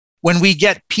when we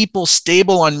get people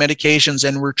stable on medications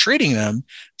and we're treating them,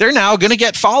 they're now going to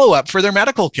get follow-up for their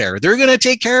medical care. They're going to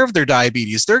take care of their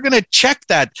diabetes. They're going to check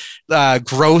that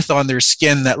growth on their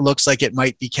skin that looks like it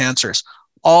might be cancerous.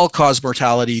 All-cause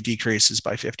mortality decreases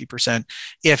by 50%.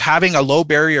 If having a low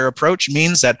barrier approach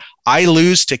means that I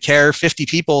lose to care 50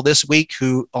 people this week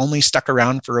who only stuck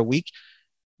around for a week,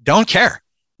 don't care.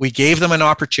 We gave them an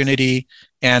opportunity,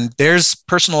 and there's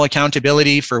personal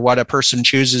accountability for what a person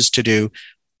chooses to do.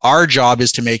 Our job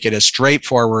is to make it as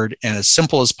straightforward and as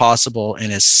simple as possible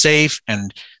and as safe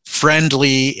and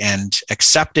friendly and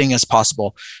accepting as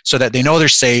possible so that they know they're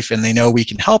safe and they know we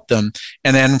can help them.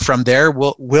 And then from there,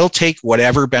 we'll take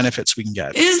whatever benefits we can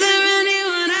get. Is there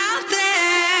anyone out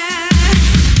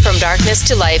there? From Darkness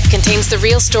to Life contains the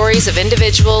real stories of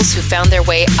individuals who found their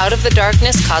way out of the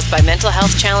darkness caused by mental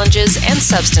health challenges and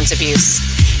substance abuse.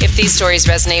 If these stories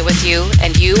resonate with you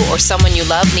and you or someone you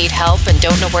love need help and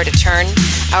don't know where to turn,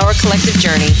 Our Collective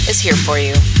Journey is here for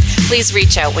you. Please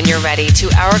reach out when you're ready to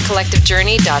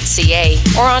ourcollectivejourney.ca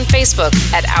or on Facebook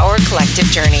at Our Collective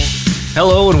Journey.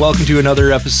 Hello and welcome to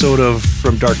another episode of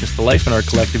From Darkness to Life, and Our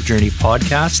Collective Journey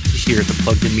podcast here at the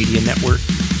Plugged In Media Network.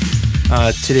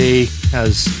 Today,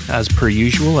 as per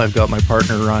usual, I've got my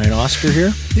partner Ryan Oscar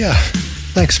here. Yeah,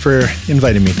 thanks for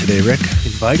inviting me today, Rick.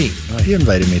 Inviting? You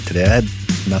invited me today. I had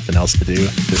nothing else to do.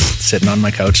 Just sitting on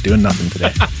my couch doing nothing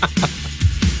today.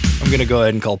 I'm going to go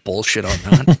ahead and call bullshit on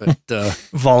that, but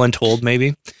voluntold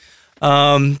maybe.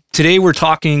 Today we're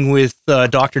talking with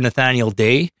Dr. Nathaniel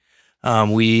Day.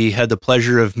 We had the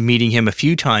pleasure of meeting him a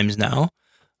few times now.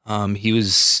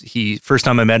 First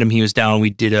time I met him, he was down. We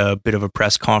did a bit of a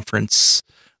press conference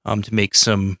to make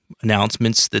some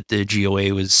announcements that the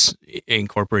GOA was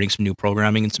incorporating some new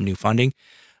programming and some new funding.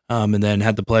 And then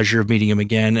had the pleasure of meeting him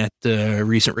again at the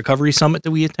recent recovery summit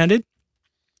that we attended.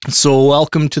 So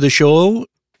welcome to the show.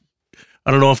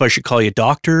 I don't know if I should call you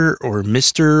Doctor or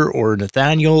Mr. or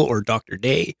Nathaniel or Dr.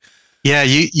 Day. Yeah,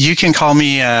 you can call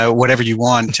me whatever you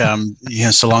want,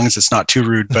 so long as it's not too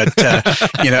rude. But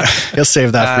He'll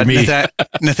save that for me.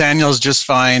 Nathaniel's just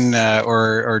fine,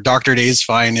 or Dr. Day's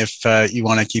fine if you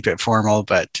want to keep it formal.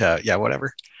 But yeah,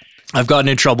 whatever. I've gotten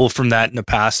in trouble from that in the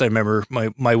past. I remember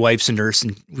my wife's a nurse,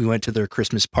 and we went to their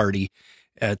Christmas party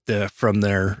from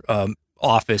their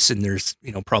office, and there's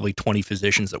probably 20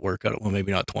 physicians that work at it. Well,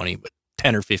 maybe not 20, but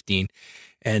 10 or 15,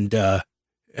 and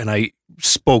I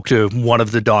spoke to one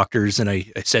of the doctors, and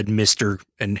I said Mr.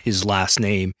 and his last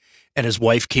name, and his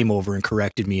wife came over and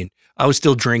corrected me, and I was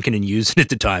still drinking and using at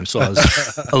the time, so I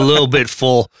was a little bit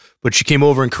full, but she came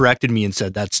over and corrected me and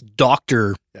said, "That's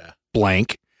Dr.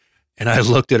 blank," and I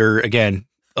looked at her again,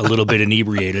 a little bit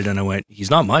inebriated, and I went,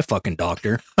 "He's not my fucking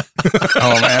doctor."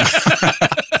 Oh, man.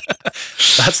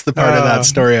 That's the part of that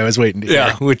story I was waiting to hear.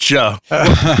 Yeah, which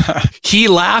he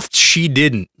laughed, she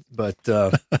didn't, but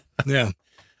yeah.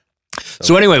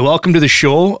 So anyway, welcome to the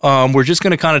show. We're just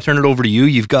going to kind of turn it over to you.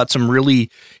 You've got some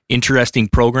really interesting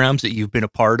programs that you've been a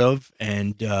part of,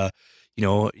 and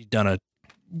you've done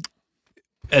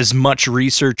as much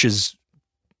research as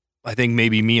I think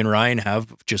maybe me and Ryan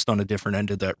have, just on a different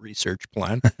end of that research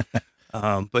plan.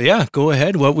 But yeah, go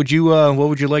ahead. What would you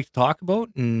like to talk about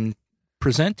and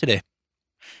present today?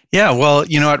 Yeah, well,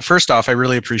 first off, I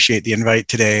really appreciate the invite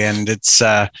today, and it's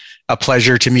a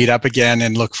pleasure to meet up again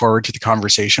and look forward to the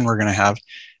conversation we're going to have.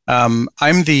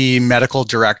 I'm the medical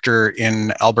director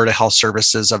in Alberta Health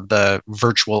Services of the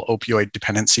Virtual Opioid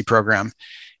Dependency Program,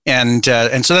 and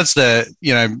so that's the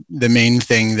main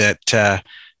thing that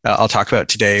I'll talk about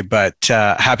today. But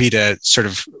happy to sort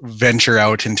of venture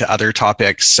out into other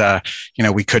topics.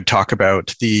 We could talk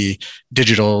about the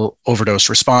digital overdose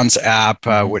response app,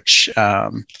 which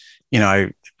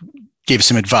I gave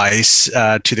some advice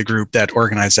to the group that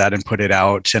organized that and put it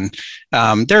out. And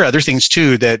there are other things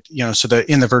too that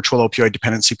in the Virtual Opioid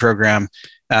Dependency Program,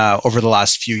 over the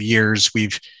last few years,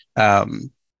 we've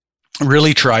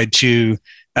really tried to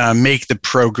make the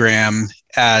program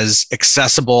as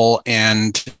accessible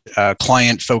and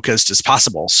client-focused as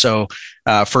possible. So,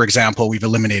 for example, we've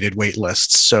eliminated wait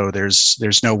lists. So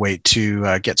there's no wait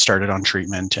to get started on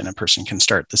treatment, and a person can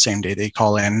start the same day they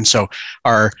call in. So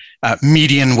our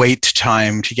median wait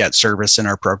time to get service in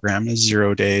our program is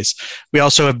 0 days. We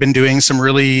also have been doing some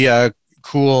really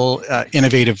cool,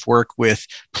 innovative work with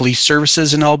police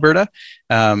services in Alberta.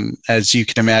 As you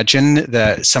can imagine,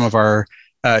 that some of our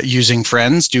using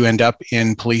friends do end up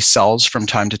in police cells from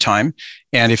time to time.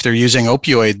 And if they're using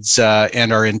opioids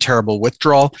and are in terrible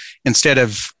withdrawal, instead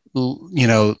of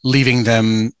leaving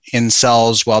them in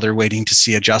cells while they're waiting to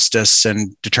see a justice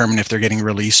and determine if they're getting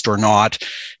released or not,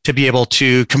 to be able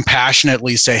to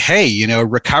compassionately say, hey,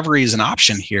 recovery is an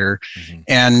option here. Mm-hmm.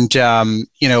 And,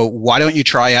 why don't you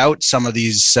try out some of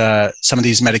these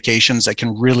medications that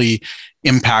can really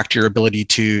impact your ability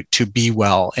to be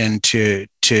well and to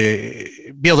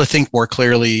be able to think more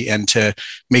clearly and to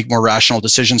make more rational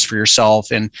decisions for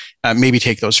yourself, and maybe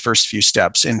take those first few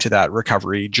steps into that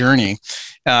recovery journey.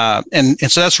 And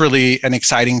so that's really an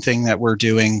exciting thing that we're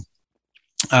doing.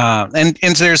 And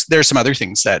there's some other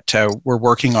things that we're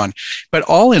working on, but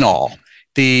all in all,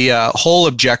 the whole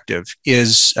objective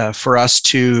is for us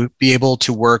to be able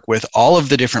to work with all of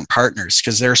the different partners,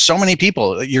 because there are so many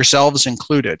people, yourselves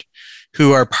included,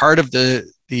 who are part of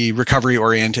the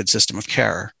recovery-oriented system of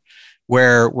care,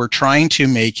 where we're trying to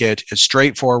make it as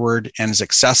straightforward and as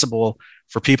accessible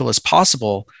for people as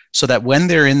possible, so that when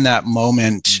they're in that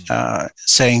moment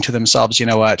saying to themselves, you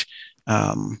know what,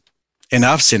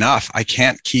 enough's enough, I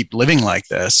can't keep living like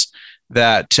this,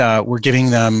 that we're giving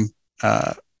them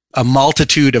a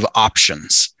multitude of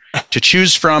options to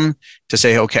choose from, to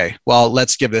say, okay, well,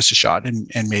 let's give this a shot,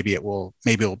 and maybe it will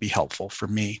be helpful for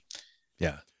me.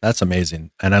 Yeah, that's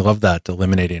amazing. And I love that,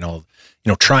 eliminating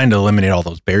trying to eliminate all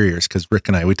those barriers, because Rick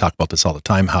and I, we talk about this all the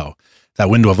time, how that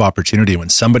window of opportunity, when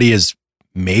somebody is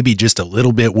maybe just a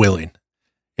little bit willing,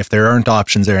 if there aren't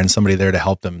options there and somebody there to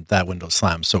help them, that window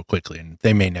slams so quickly and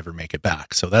they may never make it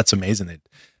back. So that's amazing that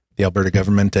the Alberta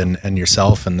government and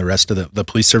yourself and the rest of the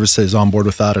police service is on board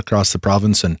with that across the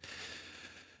province. And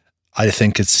I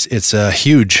think it's a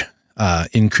huge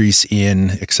increase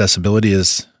in accessibility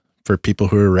is for people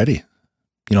who are ready.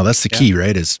 That's the key,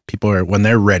 right? Is people are, when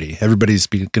they're ready, everybody's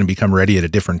going to become ready at a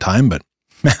different time. But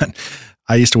man,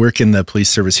 I used to work in the police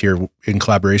service here in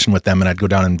collaboration with them, and I'd go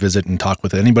down and visit and talk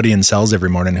with anybody in cells every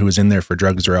morning who was in there for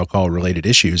drugs or alcohol related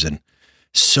issues. And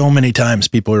so many times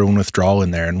people are in withdrawal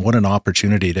in there, and what an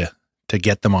opportunity to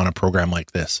get them on a program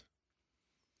like this.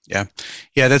 Yeah,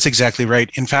 that's exactly right.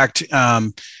 In fact,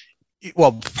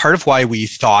 part of why we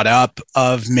thought up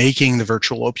of making the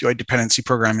virtual opioid dependency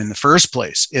program in the first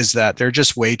place is that there are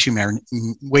just way too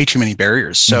many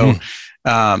barriers. So,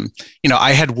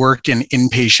 I had worked in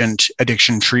inpatient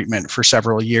addiction treatment for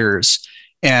several years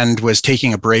and was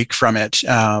taking a break from it,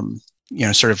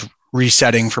 sort of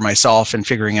resetting for myself and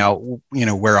figuring out,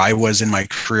 where I was in my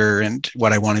career and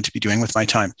what I wanted to be doing with my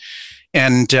time.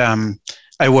 And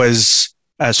I was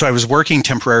working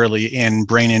temporarily in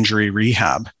brain injury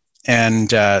rehab. And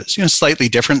slightly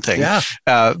different thing. Yeah.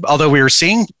 Although we were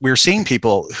seeing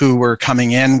people who were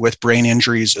coming in with brain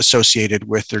injuries associated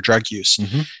with their drug use.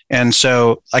 Mm-hmm. And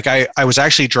so, like, I was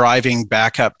actually driving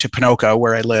back up to Ponoka,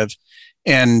 where I live,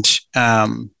 and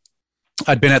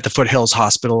I'd been at the Foothills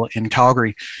Hospital in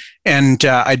Calgary, and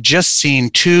I'd just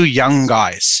seen two young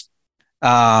guys,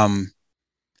 and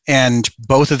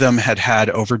both of them had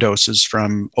overdoses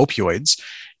from opioids.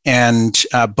 And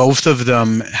both of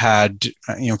them had,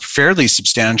 fairly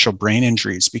substantial brain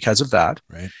injuries because of that.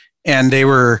 Right. And they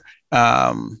were,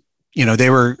 they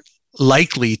were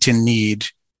likely to need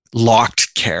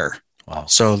locked care. Wow.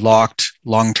 So locked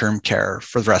long-term care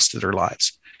for the rest of their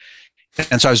lives.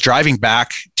 And so I was driving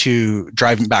back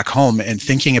home and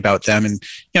thinking about them. And,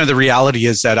 the reality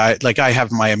is that I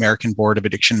have my American Board of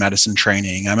Addiction Medicine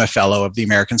training. I'm a fellow of the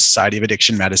American Society of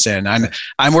Addiction Medicine.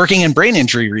 I'm working in brain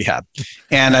injury rehab,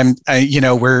 and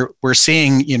we're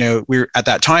seeing, at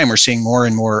that time, we're seeing more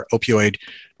and more opioid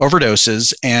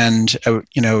overdoses. And,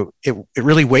 it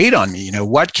really weighed on me.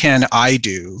 What can I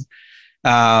do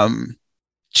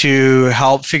to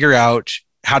help figure out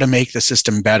how to make the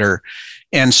system better?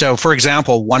 And so, for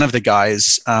example, one of the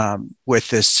guys with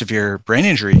this severe brain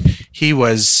injury, he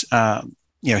was,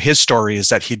 his story is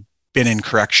that he'd been in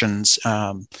corrections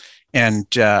and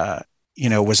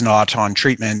was not on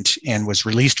treatment and was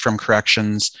released from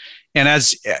corrections. And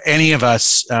as any of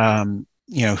us,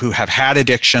 who have had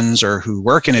addictions or who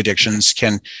work in addictions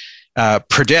can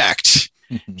predict,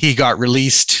 he got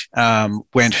released,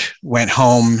 went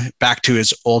home back to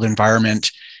his old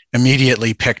environment,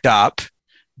 immediately picked up.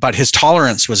 But his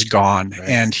tolerance was gone, right.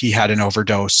 And he had an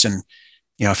overdose, and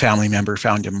a family member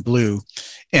found him blue,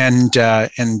 and so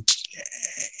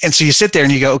you sit there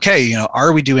and you go, okay,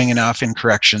 are we doing enough in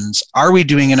corrections? Are we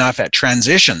doing enough at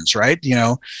transitions? Right?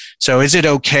 So is it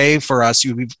okay for us?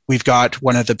 We've got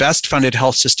one of the best funded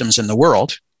health systems in the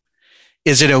world.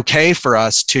 Is it okay for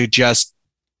us to just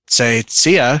say,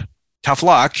 "See ya, tough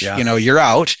luck"? Yeah. You're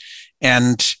out,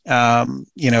 and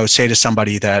say to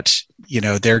somebody that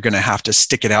they're going to have to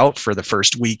stick it out for the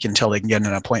first week until they can get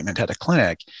an appointment at a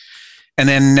clinic. And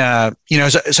then,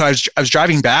 so I was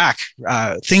driving back,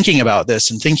 thinking about this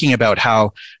and thinking about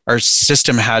how our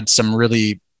system had some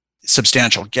really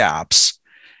substantial gaps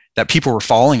that people were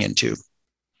falling into.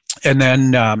 And then,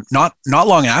 not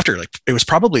long after, like it was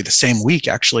probably the same week,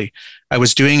 actually, I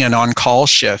was doing an on-call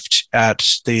shift at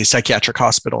the psychiatric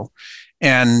hospital.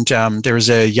 And there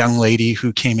was a young lady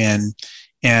who came in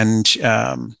and,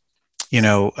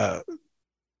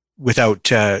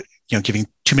 without, giving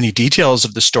too many details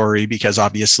of the story, because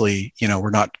obviously, we're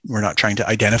not trying to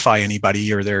identify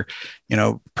anybody or their,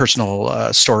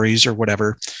 personal stories or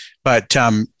whatever. But,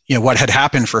 what had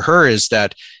happened for her is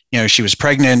that, she was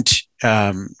pregnant,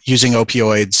 using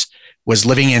opioids, was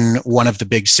living in one of the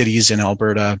big cities in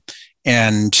Alberta,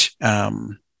 and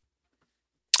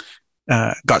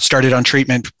got started on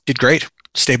treatment, did great,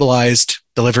 stabilized,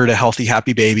 delivered a healthy,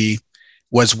 happy baby,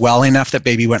 was well enough that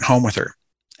baby went home with her.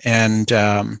 And,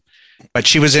 but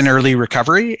she was in early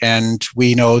recovery, and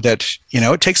we know that,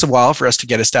 it takes a while for us to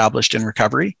get established in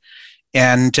recovery.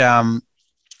 And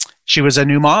she was a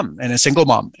new mom and a single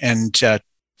mom. And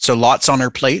so lots on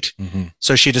her plate. Mm-hmm.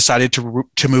 So she decided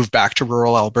to move back to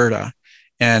rural Alberta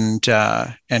and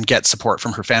get support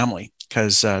from her family,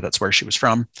 because that's where she was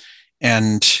from.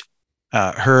 And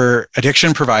her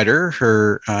addiction provider,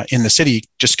 in the city,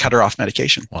 just cut her off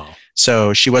medication. Wow.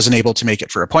 So she wasn't able to make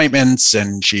it for appointments,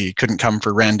 and she couldn't come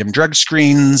for random drug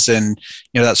screens and,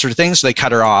 that sort of thing. So they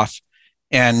cut her off,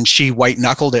 and she white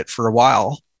knuckled it for a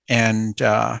while, and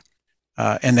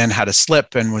then had a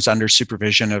slip and was under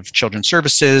supervision of Children's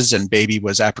Services, and baby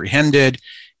was apprehended.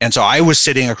 And so I was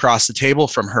sitting across the table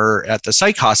from her at the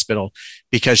psych hospital,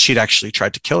 because she'd actually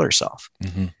tried to kill herself.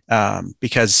 Mm-hmm.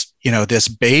 Because, this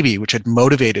baby, which had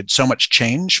motivated so much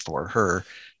change for her,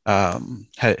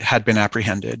 had been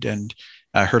apprehended, and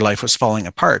her life was falling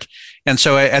apart. And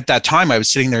so at that time I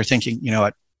was sitting there thinking,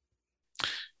 what,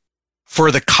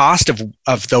 for the cost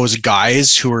of those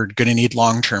guys who are going to need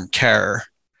long-term care,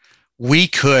 we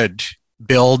could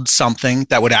build something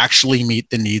that would actually meet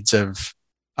the needs of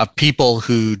people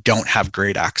who don't have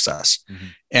great access. Mm-hmm.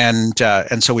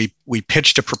 And so we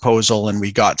pitched a proposal, and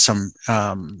we got some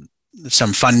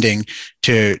funding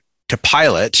to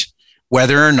pilot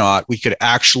whether or not we could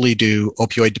actually do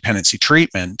opioid dependency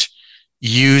treatment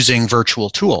using virtual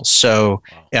tools. So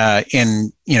at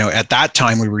that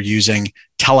time we were using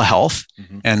telehealth,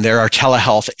 mm-hmm. and there are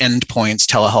telehealth endpoints,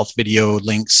 telehealth video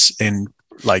links in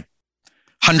like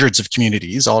hundreds of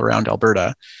communities all around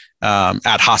Alberta,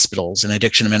 at hospitals and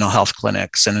addiction and mental health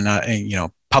clinics and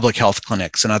public health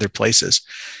clinics and other places.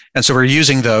 And so we're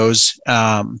using those.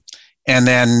 And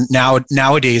then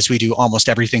nowadays we do almost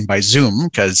everything by Zoom,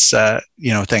 because,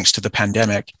 thanks to the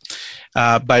pandemic.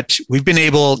 But we've been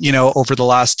able, over the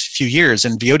last few years,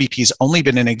 and VODP's only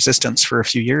been in existence for a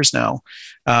few years now,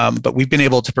 but we've been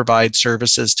able to provide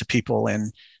services to people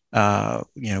in,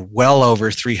 well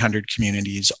over 300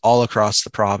 communities all across the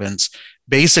province.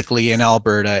 Basically, in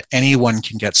Alberta, anyone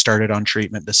can get started on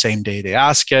treatment the same day they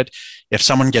ask it. If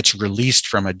someone gets released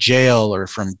from a jail or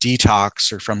from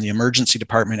detox or from the emergency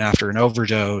department after an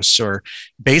overdose, or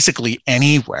basically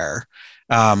anywhere,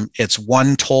 it's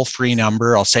one toll-free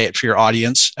number. I'll say it for your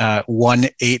audience,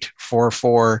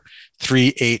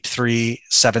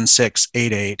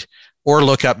 1-844-383-7688, or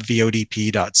look up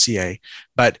vodp.ca.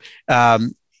 But,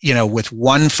 with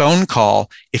one phone call,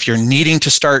 if you're needing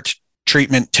to start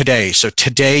treatment today, so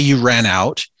today you ran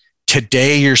out,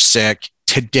 today you're sick,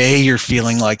 today you're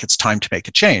feeling like it's time to make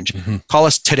a change, mm-hmm. call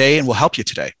us today and we'll help you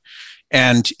today.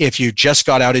 And if you just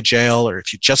got out of jail, or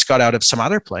if you just got out of some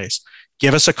other place,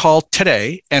 give us a call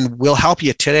today and we'll help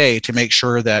you today to make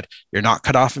sure that you're not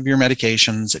cut off of your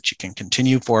medications, that you can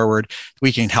continue forward.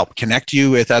 We can help connect you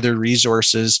with other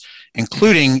resources,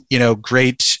 including,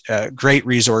 great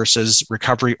resources,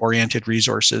 recovery-oriented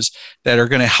resources that are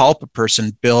going to help a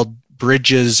person build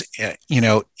bridges,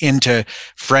 into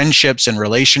friendships and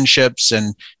relationships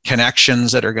and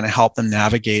connections that are going to help them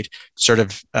navigate sort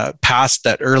of past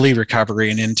that early recovery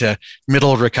and into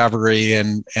middle recovery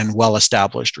and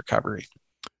well-established recovery.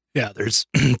 Yeah, there's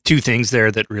two things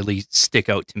there that really stick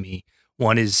out to me.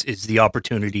 One is the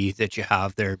opportunity that you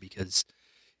have there, because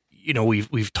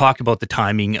we've talked about the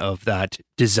timing of that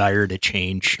desire to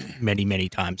change many, many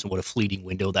times, and what a fleeting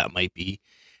window that might be,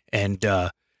 and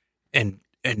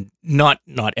not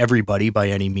everybody by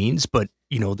any means, but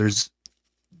there's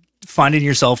finding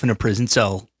yourself in a prison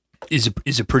cell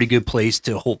is a pretty good place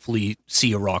to hopefully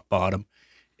see a rock bottom,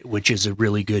 which is a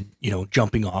really good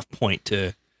jumping off point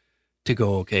to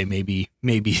go, okay, maybe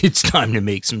it's time to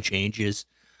make some changes.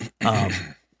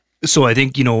 So I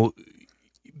think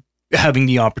having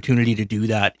the opportunity to do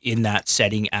that in that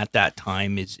setting at that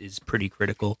time is pretty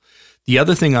critical. The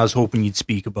other thing I was hoping you'd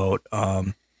speak about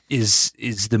is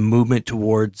the movement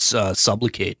towards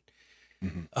Sublocade.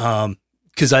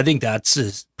 Because I think that's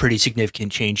a pretty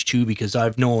significant change too, because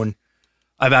I've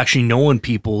actually known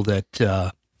people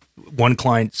that one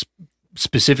client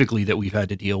specifically that we've had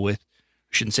to deal with,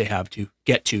 I shouldn't say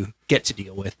get to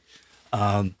deal with.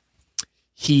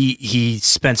 He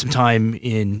spent some time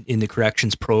in the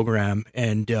corrections program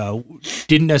and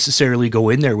didn't necessarily go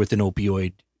in there with an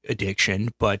opioid addiction,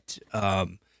 but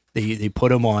they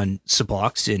put him on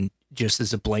Suboxone just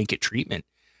as a blanket treatment.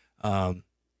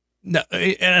 No,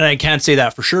 and I can't say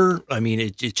that for sure. I mean,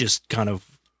 it's just kind of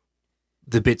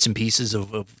the bits and pieces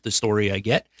of the story I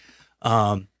get.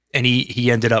 And he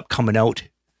ended up coming out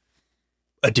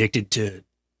addicted to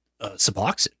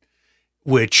Suboxone,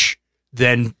 which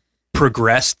then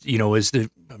progressed, as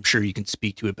I'm sure you can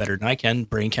speak to it better than I can,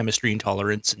 brain chemistry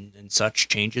intolerance and such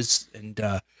changes. And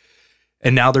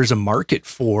now there's a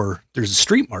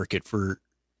street market for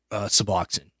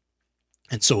Suboxone.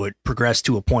 And so it progressed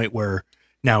to a point where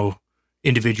now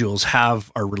individuals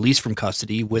are released from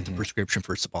custody with a prescription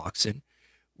for Suboxone,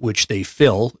 which they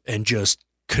fill and just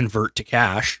convert to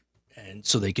cash, and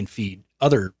so they can feed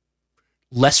other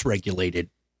less regulated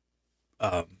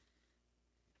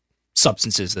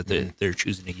substances that they're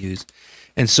choosing to use.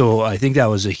 And so I think that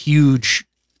was a huge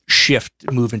shift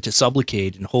moving to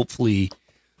Sublocade, and hopefully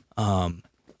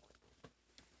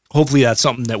that's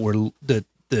something that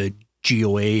the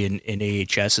GOA and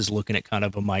AHS is looking at kind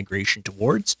of a migration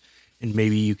towards. And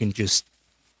maybe you can just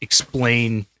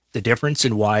explain the difference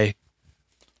and why,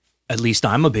 at least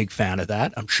I'm a big fan of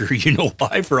that. I'm sure you know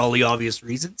why, for all the obvious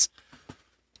reasons.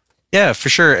 Yeah, for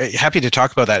sure. Happy to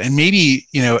talk about that. And maybe,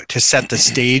 to set the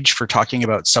stage for talking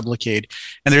about Sublocade.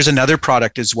 And there's another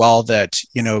product as well that,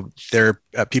 there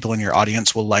people in your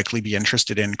audience will likely be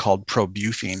interested in, called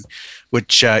Probufene,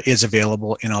 which is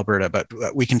available in Alberta. But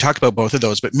we can talk about both of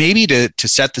those. But maybe to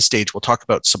set the stage, we'll talk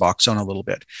about Suboxone a little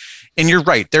bit. And you're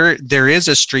right, there is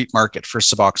a street market for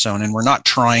Suboxone, and we're not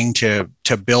trying to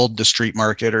build the street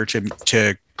market or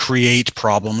to create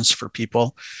problems for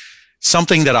people.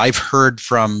 Something that I've heard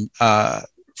from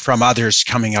others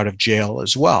coming out of jail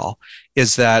as well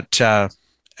is that,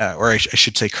 or I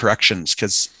should say corrections,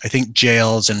 because I think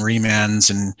jails and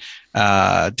remands and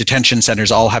detention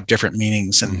centers all have different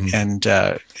meanings, and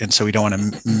so we don't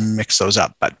want to mix those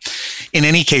up. But in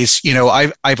any case,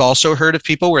 I've also heard of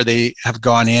people where they have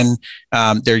gone in,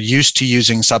 they're used to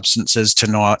using substances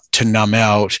to numb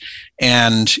out,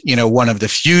 and one of the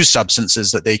few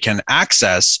substances that they can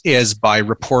access is by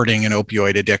reporting an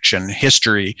opioid addiction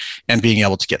history and being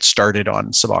able to get started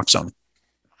on Suboxone.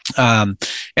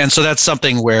 And so that's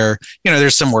something where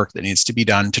there's some work that needs to be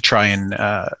done to try and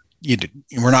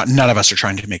none of us are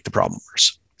trying to make the problem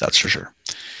worse. That's for sure.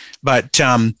 But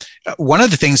one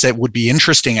of the things that would be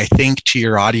interesting, I think, to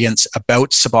your audience about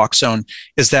Suboxone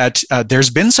is that there's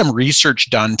been some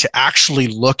research done to actually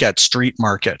look at street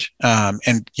market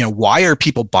and why are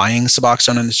people buying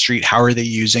Suboxone on the street? How are they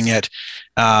using it?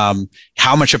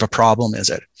 How much of a problem is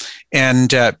it?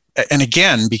 And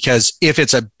again, because if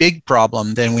it's a big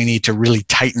problem, then we need to really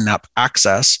tighten up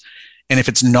access. And if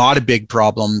it's not a big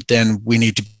problem, then we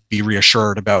need to be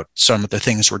reassured about some of the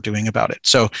things we're doing about it.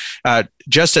 So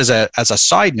just as a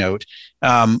side note,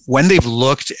 when they've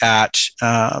looked at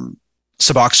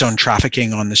Suboxone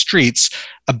trafficking on the streets,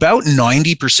 about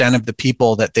 90% of the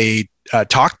people that they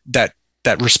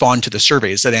that respond to the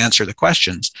surveys, that answer the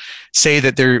questions, say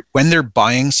that when they're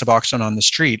buying Suboxone on the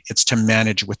street, it's to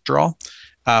manage withdrawal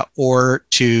or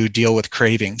to deal with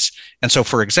cravings. And so,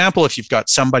 for example, if you've got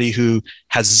somebody who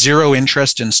has zero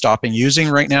interest in stopping using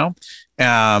right now,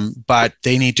 but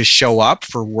they need to show up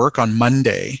for work on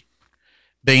Monday,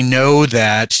 they know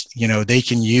that they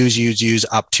can use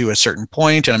up to a certain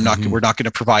point, and we're not going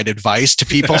to provide advice to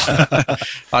people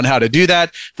on how to do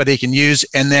that, but they can use,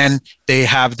 and then they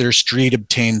have their street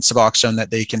obtained Suboxone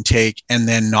that they can take and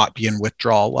then not be in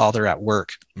withdrawal while they're at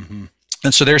work.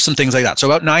 And so there's some things like that. So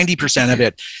about 90% of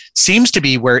it seems to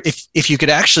be where if you could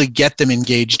actually get them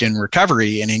engaged in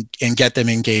recovery and get them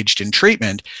engaged in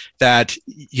treatment, that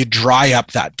you dry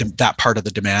up that part of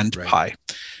the demand pie.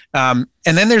 And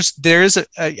then there's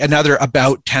another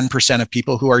about 10% of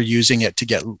people who are using it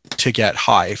to get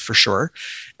high, for sure.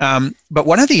 But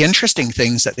one of the interesting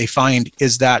things that they find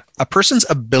is that a person's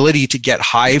ability to get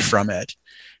high from it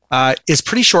is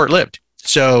pretty short-lived.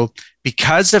 So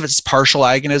because of its partial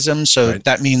agonism, so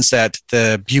that means that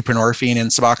the buprenorphine in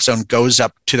Suboxone goes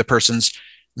up to the person's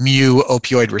mu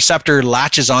opioid receptor,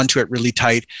 latches onto it really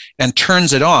tight, and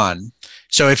turns it on.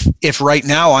 So if right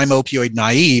now I'm opioid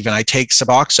naive and I take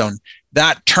Suboxone,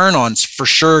 that turn on's for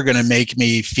sure going to make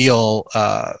me feel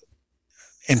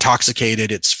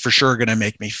intoxicated. It's for sure going to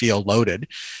make me feel loaded.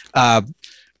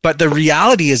 But the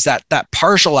reality is that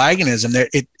partial agonism,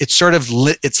 it's sort of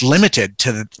it's limited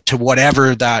to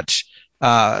whatever that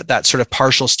sort of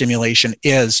partial stimulation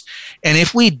is. And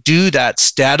if we do that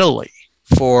steadily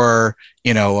for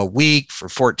a week, for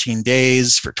 14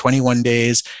 days, for 21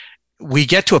 days, we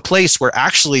get to a place where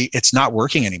actually it's not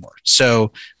working anymore.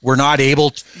 So we're not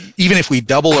able to, even if we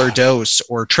double our dose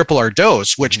or triple our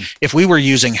dose, which if we were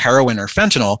using heroin or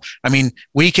fentanyl, I mean,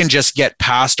 we can just get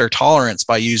past our tolerance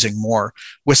by using more.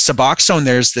 With Suboxone,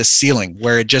 there's this ceiling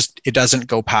where it doesn't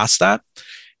go past that.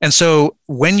 And so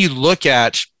when you look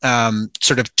at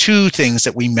sort of two things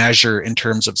that we measure in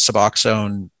terms of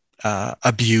Suboxone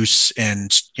abuse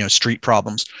and street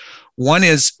problems, one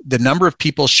is the number of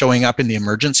people showing up in the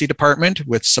emergency department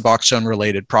with Suboxone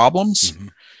related problems.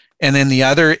 And then the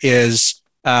other is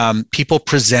people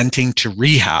presenting to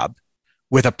rehab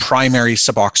with a primary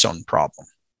Suboxone problem,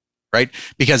 right?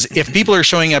 Because if people are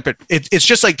showing up it's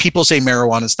just like people say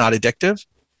marijuana is not addictive.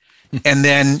 And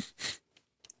then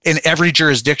in every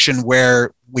jurisdiction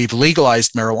where we've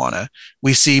legalized marijuana,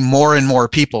 we see more and more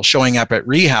people showing up at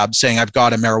rehab saying, I've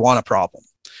got a marijuana problem.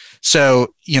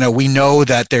 So, we know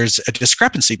that there's a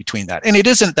discrepancy between that. And it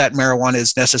isn't that marijuana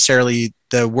is necessarily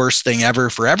the worst thing ever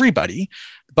for everybody,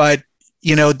 but,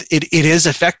 it is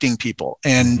affecting people,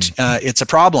 and it's a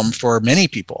problem for many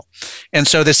people. And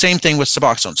so the same thing with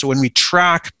Suboxone. So when we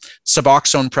track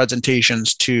Suboxone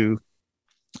presentations to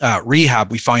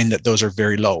rehab, we find that those are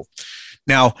very low.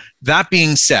 Now, that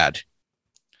being said,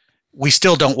 we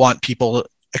still don't want people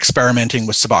experimenting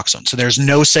with Suboxone. So there's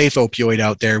no safe opioid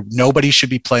out there. Nobody should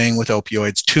be playing with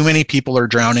opioids. Too many people are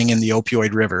drowning in the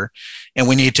opioid river, and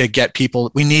we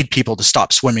need people to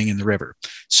stop swimming in the river.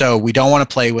 So we don't want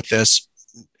to play with this.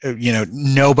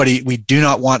 We do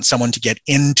not want someone to get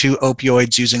into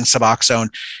opioids using Suboxone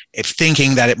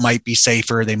thinking that it might be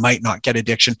safer. They might not get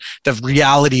addiction. The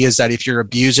reality is that if you're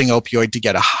abusing opioid to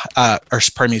get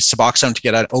Suboxone to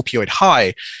get an opioid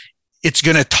high, it's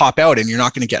going to top out and you're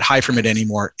not going to get high from it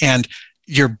anymore. And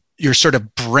your sort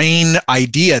of brain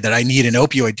idea that I need an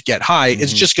opioid to get high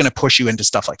is just going to push you into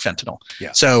stuff like fentanyl.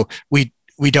 Yeah. So we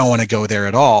don't want to go there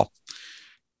at all.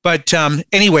 But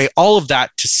anyway, all of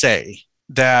that to say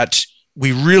that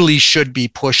we really should be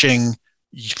pushing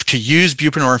to use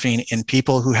buprenorphine in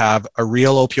people who have a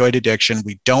real opioid addiction.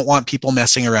 We don't want people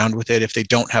messing around with it if they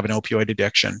don't have an opioid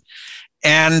addiction.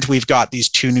 And we've got these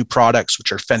two new products,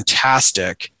 which are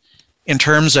fantastic in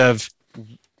terms of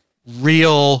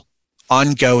real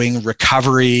ongoing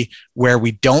recovery where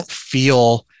we don't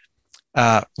feel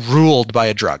ruled by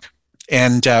a drug.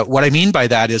 And what I mean by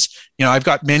that is, I've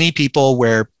got many people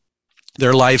where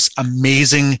their life's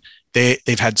amazing.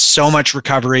 They've had so much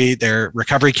recovery, their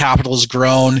recovery capital has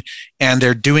grown, and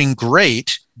they're doing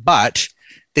great, but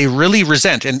they really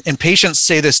resent, and patients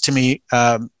say this to me,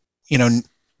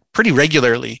 pretty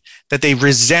regularly, that they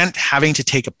resent having to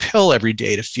take a pill every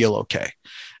day to feel okay.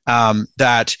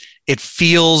 That it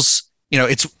feels,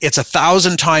 it's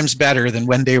 1,000 times better than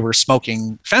when they were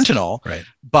smoking fentanyl, right?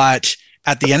 But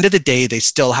at the end of the day, they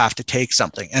still have to take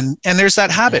something. And there's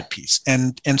that habit piece.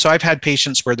 And so I've had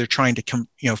patients where they're trying to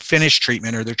finish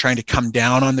treatment, or they're trying to come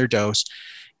down on their dose.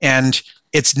 And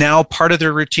it's now part of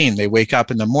their routine. They wake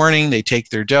up in the morning, they take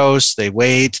their dose, they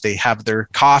wait, they have their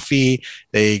coffee,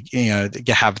 they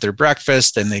have their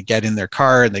breakfast, then they get in their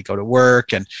car and they go to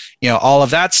work, and all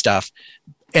of that stuff.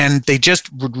 And they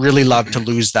just would really love to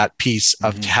lose that piece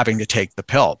of having to take the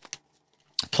pill.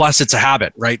 Plus, it's a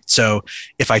habit, right? So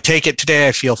if I take it today,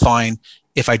 I feel fine.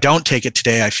 If I don't take it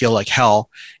today, I feel like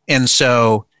hell. And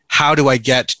so how do I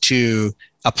get to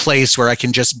a place where I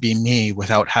can just be me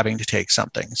without having to take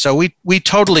something? So we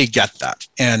totally get that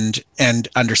and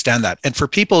understand that. And for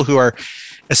people who are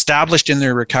established in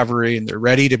their recovery and they're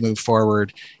ready to move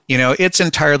forward, it's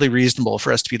entirely reasonable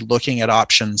for us to be looking at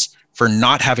options for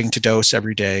not having to dose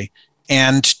every day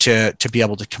and to be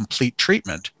able to complete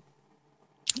treatment.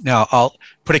 Now, I'll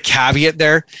put a caveat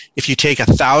there. If you take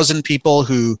 1,000 people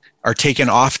who are taken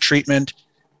off treatment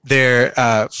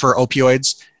for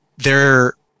opioids,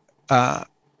 their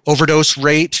overdose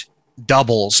rate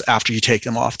doubles after you take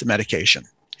them off the medication.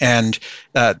 And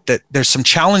that there's some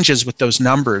challenges with those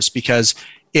numbers, because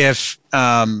if,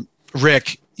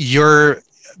 Rick, you're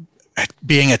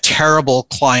being a terrible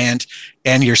client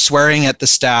and you're swearing at the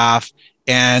staff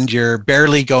and you're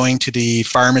barely going to the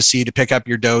pharmacy to pick up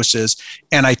your doses,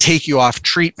 and I take you off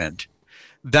treatment,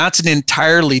 that's an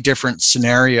entirely different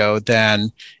scenario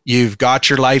than you've got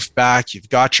your life back, you've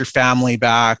got your family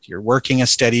back, you're working a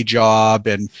steady job,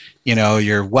 and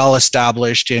you're well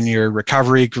established in your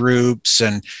recovery groups,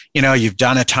 and you've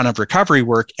done a ton of recovery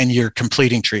work and you're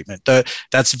completing treatment.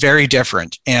 That's very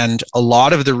different. And a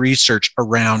lot of the research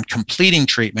around completing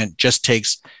treatment just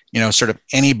takes sort of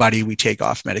anybody we take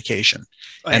off medication.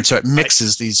 And so it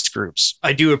mixes these groups.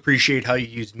 I do appreciate how you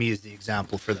used me as the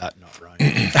example for that, not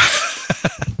Ryan.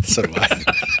 So do I.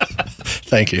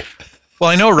 Thank you. Well,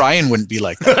 I know Ryan wouldn't be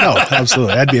like that. No,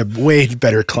 absolutely. I'd be a way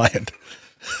better client.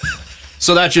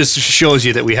 So that just shows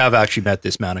you that we have actually met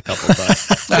this man a couple of times.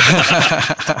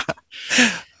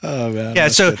 Oh man. Yeah.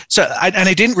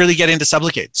 I didn't really get into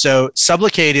Sublocade. So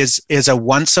Sublocade is a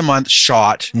once a month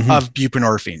shot of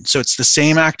buprenorphine. So it's the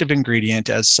same active ingredient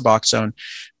as Suboxone,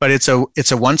 but it's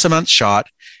a once a month shot,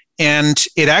 and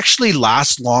it actually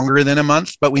lasts longer than a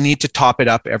month, but we need to top it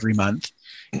up every month.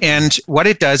 And what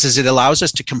it does is it allows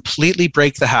us to completely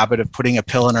break the habit of putting a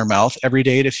pill in our mouth every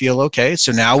day to feel okay.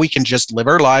 So now we can just live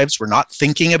our lives. We're not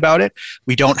thinking about it.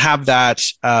 We don't have that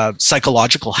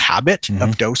psychological habit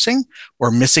of dosing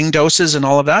or missing doses and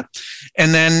all of that.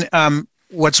 And then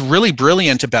what's really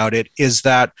brilliant about it is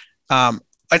that, and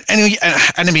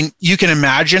I mean, you can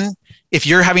imagine if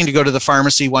you're having to go to the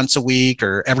pharmacy once a week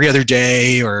or every other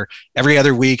day or every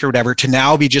other week or whatever, to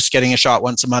now be just getting a shot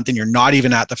once a month and you're not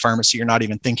even at the pharmacy, you're not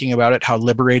even thinking about it, how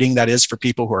liberating that is for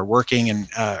people who are working and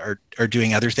are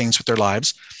doing other things with their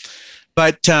lives.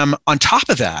 But on top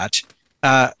of that,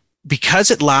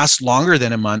 because it lasts longer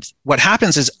than a month, what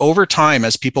happens is over time,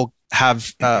 as people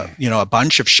have a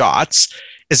bunch of shots,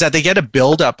 is that they get a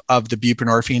buildup of the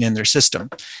buprenorphine in their system.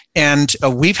 And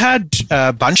we've had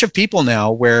a bunch of people now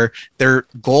where their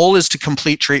goal is to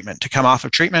complete treatment, to come off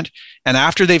of treatment. And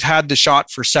after they've had the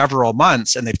shot for several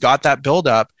months and they've got that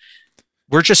buildup,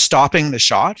 we're just stopping the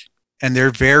shot and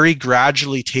they're very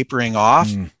gradually tapering off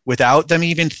without them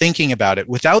even thinking about it,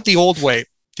 without the old way.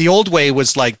 The old way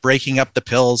was like breaking up the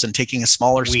pills and taking a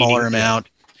smaller amount.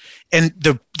 And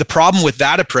the problem with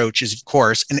that approach is, of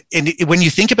course, and when you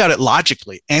think about it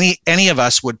logically, any of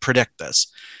us would predict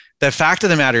this. The fact of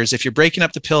the matter is, if you're breaking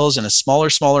up the pills in a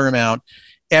smaller amount,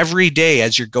 every day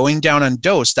as you're going down on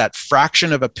dose, that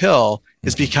fraction of a pill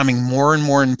is becoming more and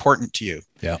more important to you.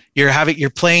 Yeah. You're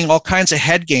playing all kinds of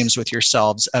head games with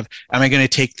yourselves of, am I going to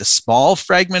take the small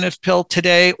fragment of pill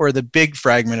today or the big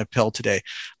fragment of pill today?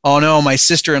 Oh no, my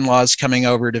sister-in-law is coming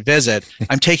over to visit.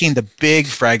 I'm taking the big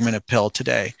fragment of pill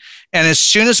today. And as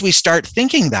soon as we start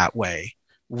thinking that way,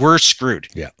 we're screwed.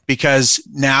 Yeah. Because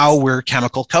now we're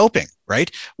chemical coping,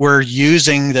 right? We're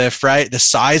using the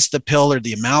size of the pill or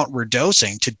the amount we're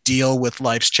dosing to deal with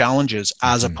life's challenges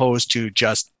as opposed to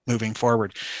just moving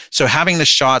forward. So having the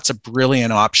shot's a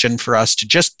brilliant option for us to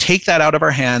just take that out of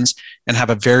our hands and have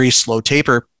a very slow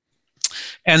taper.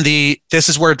 And this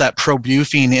is where that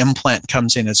Probufene implant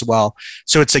comes in as well.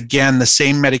 So it's, again, the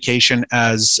same medication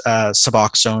as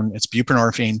Suboxone. It's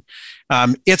buprenorphine.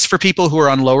 It's for people who are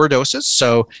on lower doses.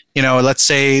 So, let's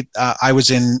say I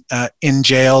was in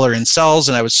jail or in cells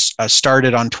and I was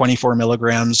started on 24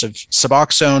 milligrams of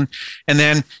Suboxone. And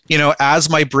then, as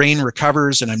my brain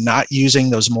recovers and I'm not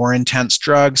using those more intense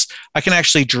drugs, I can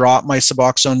actually drop my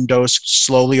Suboxone dose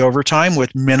slowly over time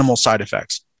with minimal side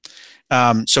effects.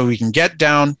 So we can get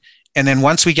down. And then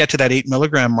once we get to that 8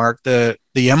 milligram mark, the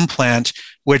implant,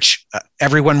 which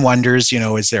everyone wonders,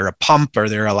 is there a pump? Are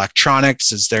there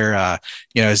electronics? Is there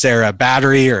a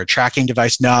battery or a tracking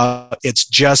device? No, it's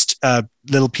just a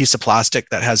little piece of plastic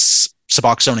that has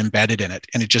Suboxone embedded in it,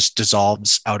 and it just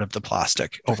dissolves out of the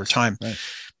plastic over time. Right.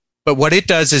 But what it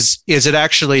does is it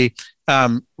actually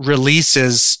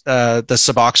releases the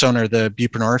Suboxone or the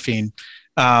buprenorphine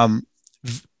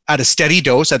at a steady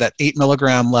dose at that 8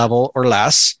 milligram level or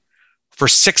less for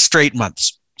 6 straight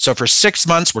months. So for 6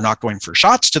 months, we're not going for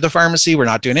shots to the pharmacy. We're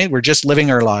not doing it. We're just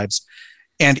living our lives.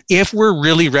 And if we're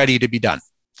really ready to be done,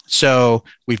 so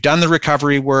we've done the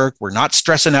recovery work, we're not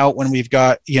stressing out when we've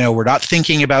got, we're not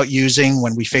thinking about using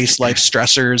when we face life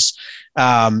stressors.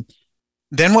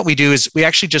 Then what we do is we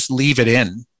actually just leave it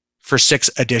in for 6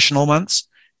 additional months.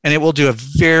 And it will do a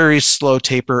very slow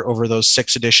taper over those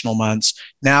 6 additional months.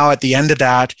 Now, at the end of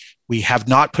that, we have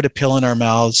not put a pill in our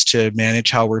mouths to manage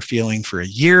how we're feeling for a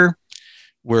year.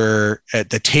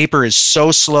 The taper is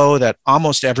so slow that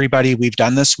almost everybody we've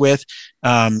done this with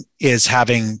is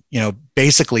having,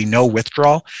 basically no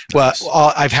withdrawal. Nice.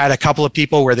 Well, I've had a couple of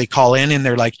people where they call in and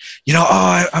they're like,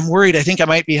 I'm worried. I think I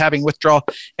might be having withdrawal.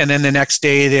 And then the next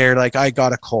day they're like, I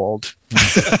got a cold.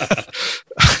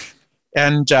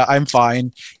 And I'm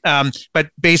fine.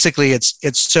 But basically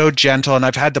it's so gentle. And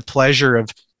I've had the pleasure of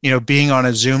being on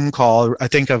a Zoom call. I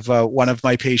think of one of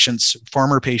my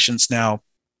former patients now,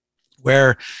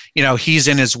 where, he's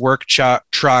in his work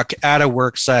truck at a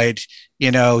work site.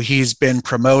 He's been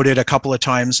promoted a couple of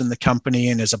times in the company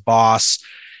and is a boss.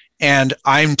 And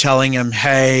I'm telling him,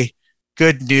 hey,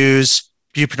 good news.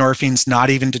 Buprenorphine's not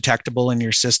even detectable in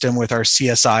your system with our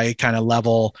CSI kind of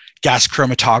level gas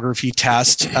chromatography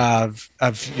test of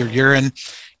your urine.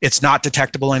 It's not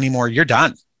detectable anymore. You're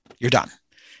done.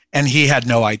 And he had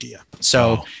no idea.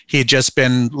 So he had just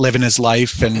been living his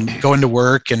life and going to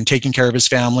work and taking care of his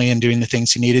family and doing the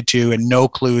things he needed to, and no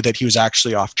clue that he was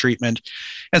actually off treatment.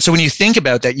 And so when you think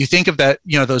about that, you think of that,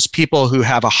 those people who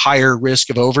have a higher risk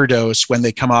of overdose when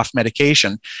they come off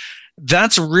medication.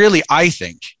 That's really, I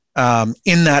think,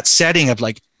 in that setting of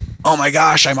like, oh my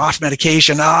gosh, I'm off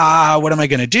medication. What am I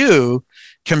going to do?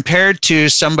 Compared to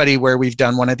somebody where we've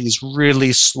done one of these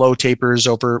really slow tapers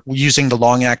over using the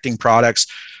long-acting products,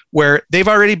 where they've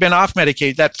already been off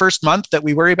medicated. That first month that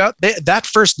we worry about, that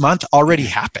first month already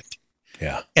happened.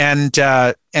 Yeah. And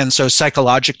so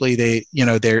psychologically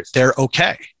they're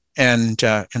okay. And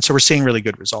so we're seeing really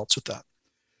good results with that.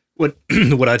 What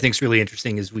I think is really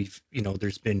interesting is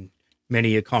there's been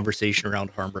many a conversation around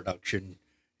harm reduction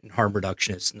and harm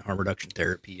reductionists and harm reduction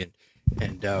therapy.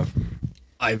 And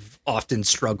I've often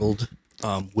struggled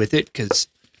with it because,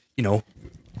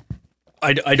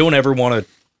 I don't ever want to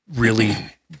really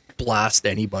blast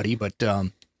anybody, but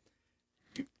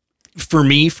for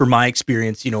my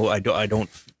experience, I don't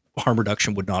harm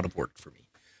reduction would not have worked for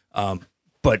me.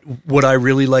 But what I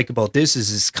really like about this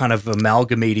is kind of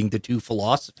amalgamating the two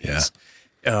philosophies.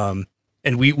 Yeah.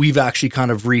 And we've actually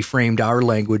kind of reframed our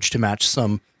language to match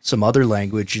some other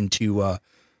language into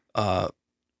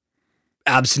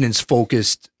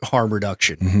abstinence-focused harm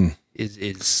reduction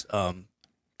is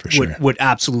for sure what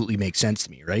absolutely makes sense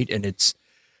to me, right? And it's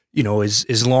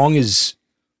as long as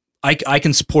I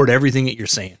can support everything that you're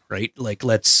saying, right? Like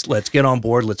let's get on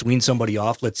board, let's wean somebody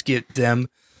off, let's get them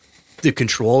the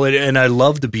control. And I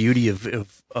love the beauty of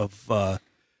the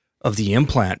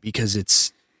implant because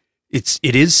it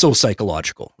is so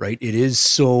psychological, right? It is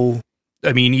so,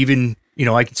 I mean, even,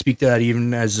 I can speak to that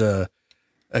even as a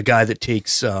guy that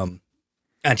takes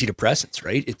antidepressants,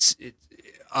 right?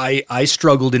 I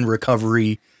struggled in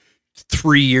recovery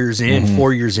 3 years in,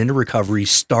 4 years into recovery,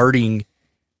 starting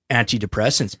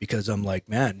antidepressants because I'm like,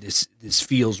 man, this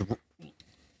feels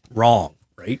wrong,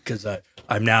 right? Because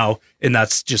I'm now, and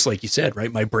that's just like you said,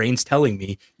 right? My brain's telling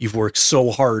me you've worked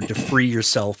so hard to free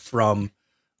yourself from,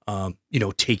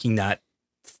 taking that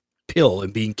pill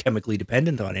and being chemically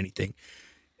dependent on anything.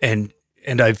 And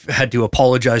I've had to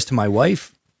apologize to my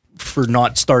wife for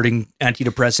not starting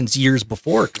antidepressants years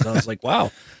before. Cause I was like,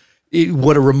 wow,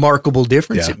 what a remarkable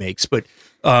difference it makes. But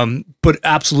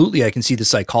absolutely, I can see the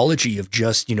psychology of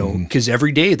just, cause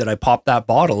every day that I pop that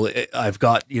bottle, I've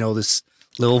got, this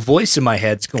little voice in my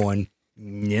head's going,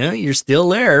 yeah, you're still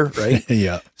there. Right.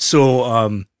 Yeah.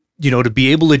 So, to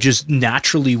be able to just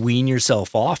naturally wean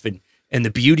yourself off and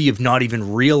the beauty of not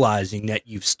even realizing that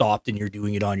you've stopped and you're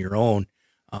doing it on your own.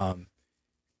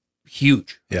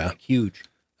 Huge. Yeah. Like, huge.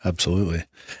 Absolutely.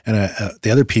 And the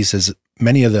other piece is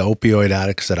many of the opioid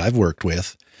addicts that I've worked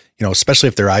with, especially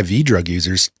if they're IV drug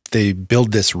users, they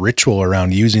build this ritual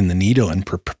around using the needle and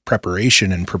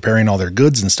preparation and preparing all their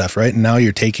goods and stuff. Right. And now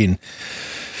you're taking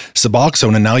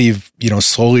Suboxone and now you've,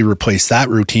 slowly replaced that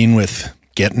routine with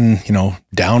getting,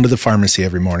 down to the pharmacy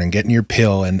every morning, getting your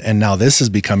pill. And now this has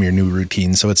become your new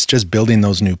routine. So it's just building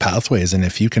those new pathways. And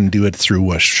if you can do it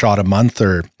through a shot a month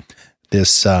or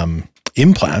this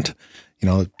implant,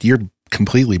 you're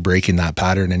completely breaking that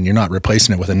pattern and you're not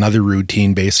replacing it with another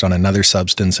routine based on another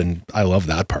substance. And I love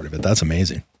that part of it. That's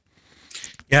amazing.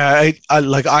 Yeah.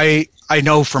 I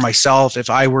know for myself, if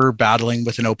I were battling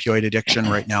with an opioid addiction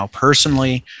right now,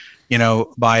 personally,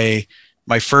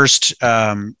 my first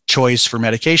choice for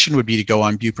medication would be to go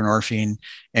on buprenorphine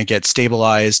and get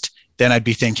stabilized. Then I'd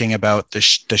be thinking about the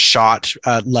shot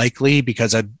likely,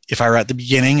 because if I were at the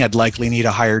beginning, I'd likely need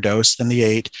a higher dose than the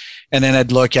 8. And then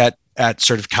I'd look at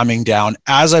sort of coming down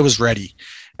as I was ready.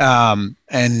 Because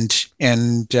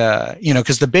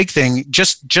the big thing,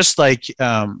 just like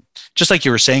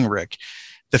you were saying, Rick,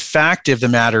 the fact of the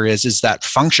matter is that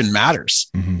function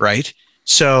matters, right?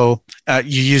 So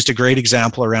you used a great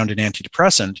example around an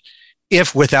antidepressant.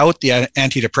 If without the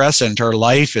antidepressant, our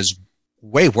life is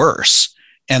way worse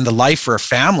and the life for a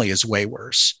family is way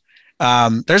worse,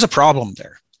 there's a problem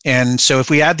there. And so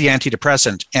if we add the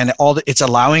antidepressant and it's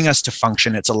allowing us to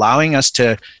function, it's allowing us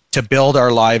to build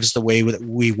our lives the way that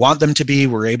we want them to be.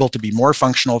 We're able to be more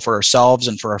functional for ourselves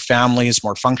and for our families,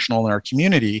 more functional in our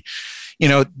community.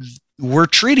 we're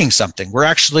treating something. We're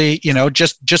actually,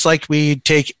 just like we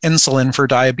take insulin for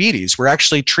diabetes, we're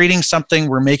actually treating something.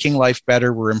 We're making life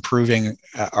better. We're improving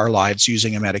our lives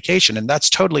using a medication, and that's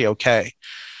totally okay.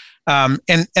 And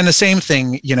the same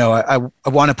thing, I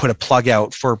want to put a plug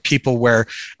out for people where,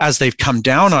 as they've come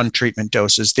down on treatment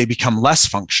doses, they become less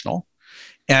functional.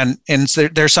 And so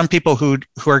there are some people who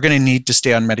are going to need to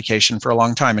stay on medication for a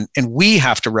long time. And we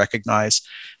have to recognize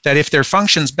that if their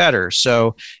function's better,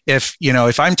 so if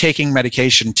I'm taking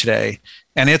medication today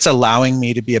and it's allowing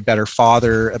me to be a better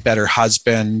father, a better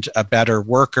husband, a better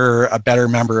worker, a better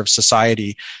member of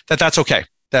society, that's okay.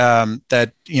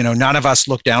 That none of us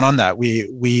look down on that.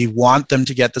 We want them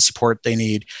to get the support they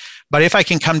need. But if I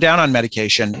can come down on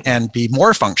medication and be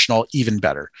more functional, even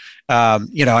better. And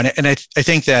I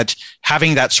think that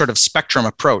having that sort of spectrum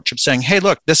approach of saying, hey,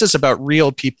 look, this is about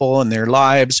real people and their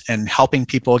lives and helping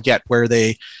people get where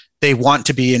they want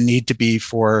to be and need to be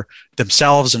for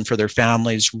themselves and for their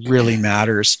families really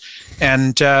matters.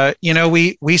 And,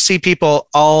 we see people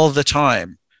all the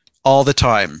time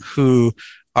who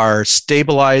are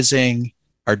stabilizing,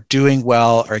 are doing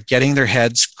well, are getting their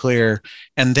heads clear,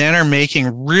 and then are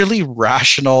making really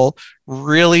rational,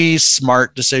 really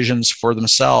smart decisions for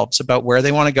themselves about where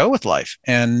they want to go with life.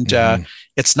 And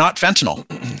it's not fentanyl.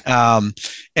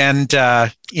 And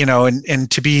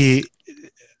to be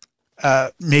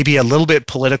maybe a little bit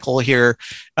political here,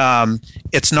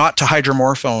 it's not to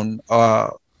hydromorphone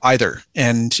either.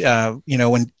 And,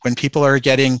 when people are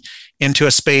getting into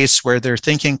a space where they're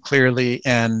thinking clearly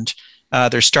and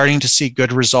they're starting to see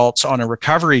good results on a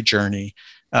recovery journey,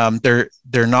 they're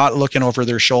not looking over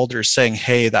their shoulders saying,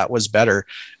 hey, that was better.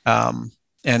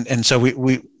 And so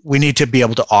we need to be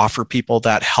able to offer people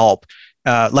that help,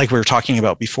 like we were talking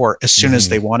about before, as soon as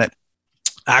they want it.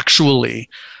 Actually,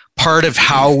 part of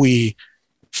how we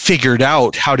figured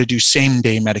out how to do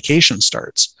same-day medication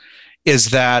starts is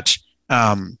that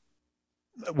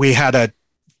we had a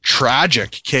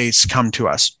tragic case come to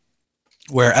us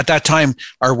where at that time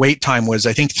our wait time was,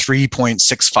 I think,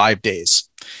 3.65 days.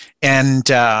 And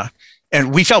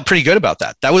we felt pretty good about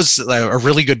that. That was a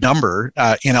really good number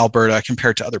in Alberta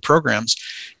compared to other programs.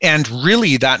 And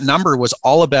really that number was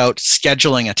all about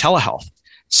scheduling a telehealth.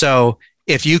 So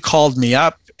if you called me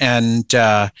up and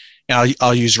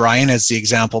I'll use Ryan as the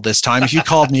example this time. If you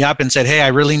called me up and said, hey, I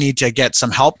really need to get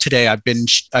some help today. I've been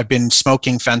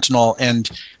smoking fentanyl and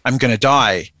I'm going to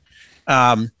die.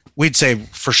 We'd say,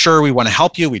 for sure, we want to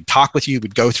help you. We'd talk with you.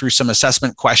 We'd go through some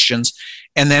assessment questions,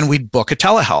 and then we'd book a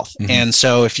telehealth. Mm-hmm. And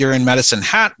so if you're in Medicine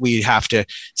Hat, we have to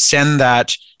send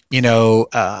that,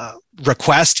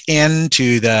 request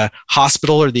into the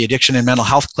hospital or the addiction and mental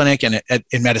health clinic in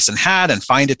Medicine Hat and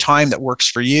find a time that works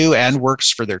for you and works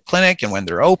for their clinic. And when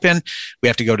they're open, we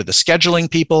have to go to the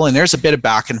scheduling people, and there's a bit of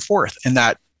back and forth. And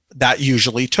that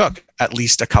usually took at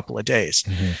least a couple of days.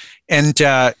 Mm-hmm.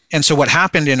 And so what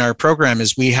happened in our program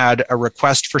is we had a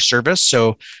request for service.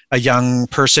 So a young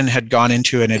person had gone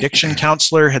into an addiction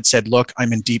counselor, had said, look,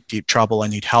 I'm in deep, deep trouble. I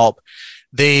need help.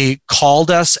 They called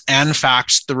us and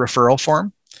faxed the referral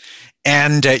form.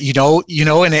 And,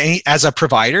 as a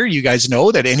provider, you guys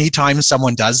know that anytime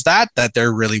someone does that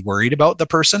they're really worried about the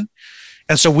person.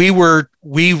 And so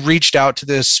we reached out to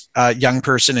this young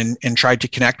person and tried to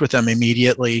connect with them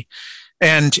immediately.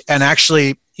 And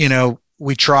actually,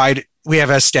 we have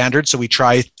a standard. So we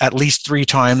try at least 3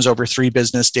 times over 3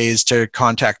 business days to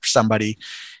contact somebody.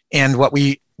 And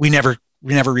we never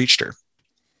reached her.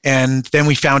 And then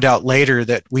we found out later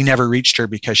that we never reached her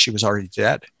because she was already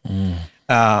dead.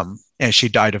 And she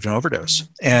died of an overdose.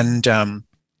 And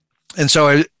so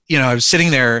I was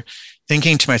sitting there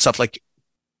thinking to myself, like,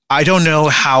 I don't know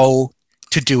how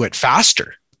to do it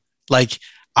faster. Like,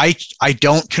 I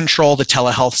don't control the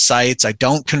telehealth sites. I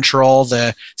don't control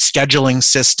the scheduling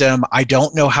system. I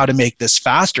don't know how to make this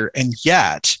faster. And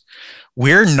yet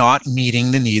we're not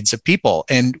meeting the needs of people.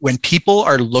 And when people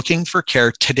are looking for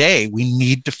care today, we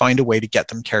need to find a way to get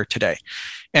them care today.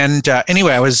 And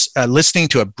anyway, I was listening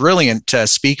to a brilliant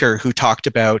speaker who talked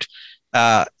about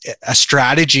a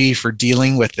strategy for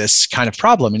dealing with this kind of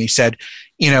problem. And he said,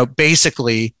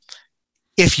 basically,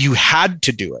 if you had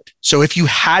to do it, so if you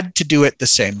had to do it the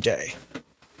same day,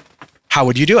 how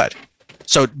would you do it?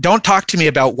 So don't talk to me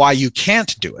about why you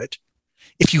can't do it.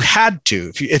 If you had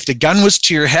to, if the gun was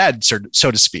to your head, so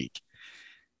to speak,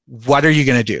 what are you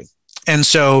going to do? And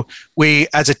so we,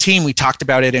 as a team, we talked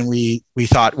about it and we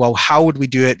thought, well, how would we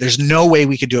do it? There's no way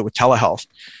we could do it with telehealth.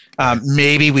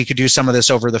 Maybe we could do some of this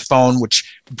over the phone,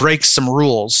 which breaks some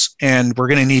rules, and we're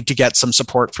going to need to get some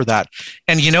support for that.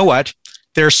 And you know what?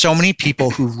 There are so many people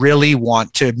who really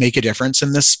want to make a difference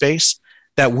in this space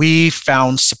that we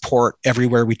found support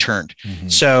everywhere we turned.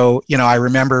 So, I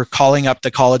remember calling up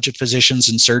the College of Physicians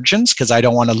and Surgeons, because I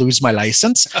don't want to lose my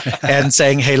license, and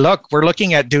saying, hey, look, we're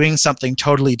looking at doing something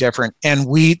totally different. And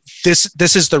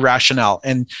this is the rationale.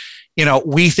 And,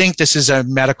 we think this is a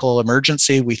medical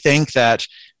emergency. We think that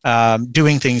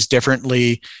doing things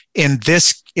differently in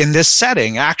this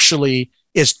setting actually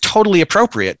is totally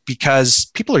appropriate, because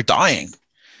people are dying.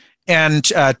 And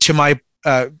to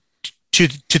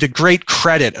the great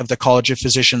credit of the College of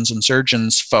Physicians and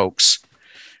Surgeons folks,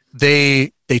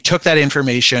 they took that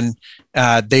information,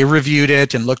 they reviewed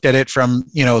it and looked at it from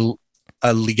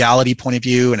a legality point of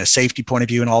view and a safety point of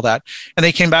view and all that, and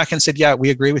they came back and said, yeah, we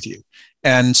agree with you.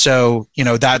 And so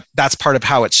that's part of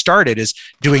how it started, is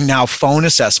doing now phone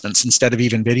assessments instead of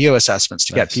even video assessments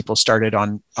to get people started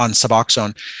on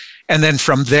Suboxone. And then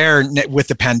from there, with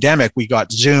the pandemic, we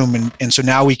got Zoom. And so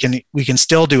now we can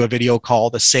still do a video call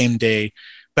the same day.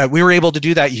 But we were able to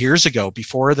do that years ago,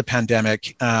 before the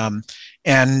pandemic, and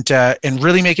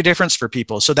really make a difference for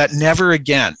people, so that never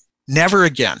again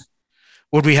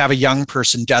would we have a young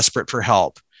person desperate for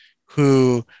help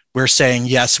who we're saying,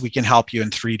 yes, we can help you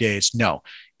in 3 days. No,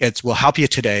 we'll help you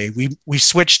today. We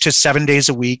switched to 7 days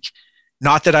a week.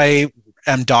 Not that I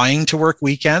am dying to work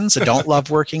weekends. I don't love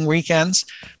working weekends,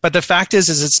 but the fact is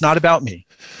it's not about me,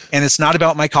 and it's not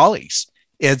about my colleagues.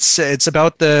 It's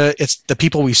about the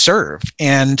people we serve.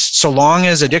 And so long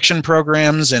as addiction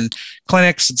programs and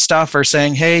clinics and stuff are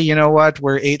saying, hey, you know what,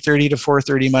 we're 8:30 to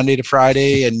 4:30 Monday to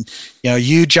Friday, and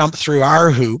you jump through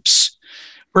our hoops,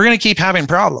 we're going to keep having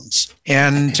problems.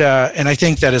 And I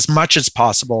think that as much as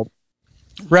possible,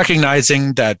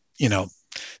 recognizing that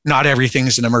not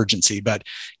everything's an emergency, but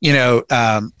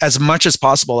as much as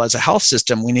possible as a health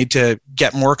system, we need to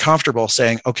get more comfortable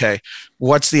saying, okay,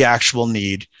 what's the actual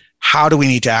need? How do we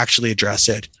need to actually address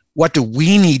it? What do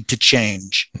we need to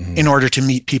change in order to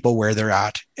meet people where they're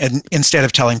at? And instead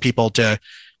of telling people to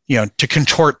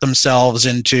contort themselves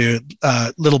into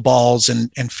little balls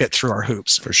and fit through our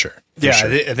hoops. For sure.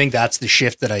 I think that's the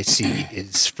shift that I see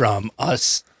is from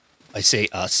us. I say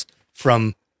us,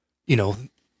 from,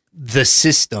 the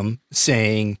system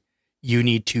saying you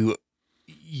need to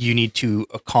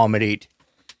accommodate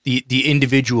the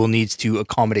individual needs to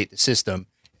accommodate the system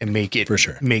and make it, for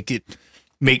sure,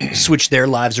 switch their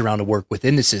lives around to work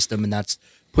within the system. And that's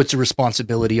puts a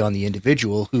responsibility on the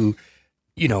individual who,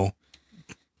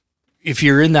 if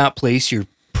you're in that place, you're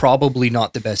probably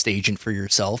not the best agent for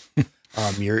yourself.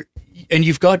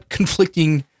 You've got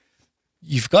conflicting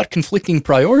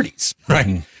priorities, right?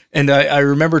 Mm-hmm. And I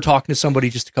remember talking to somebody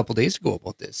just a couple of days ago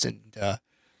about this, and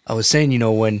I was saying,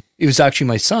 when it was actually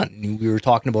my son, and we were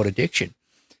talking about addiction,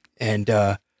 and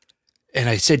I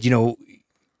said,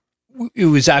 it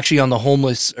was actually on the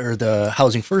homeless or the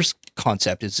housing first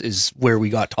concept is where we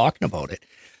got talking about it.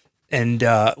 And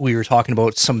we were talking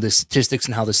about some of the statistics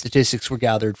and how the statistics were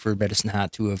gathered for Medicine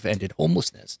Hat to have ended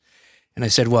homelessness. And I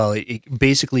said, well, it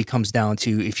basically comes down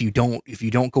to if you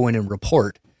don't go in and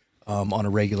report on a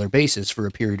regular basis for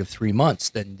a period of 3 months,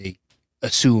 then they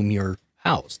assume you're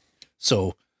housed.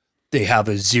 So they have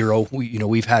a zero. We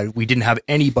didn't have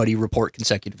anybody report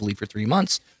consecutively for 3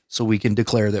 months, so we can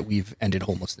declare that we've ended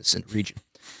homelessness in the region.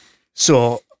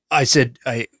 So I said,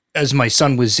 as my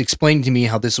son was explaining to me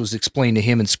how this was explained to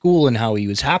him in school and how he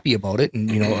was happy about it,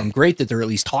 and I'm great that they're at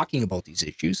least talking about these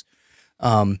issues.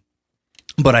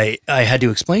 But I had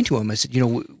to explain to him. I said,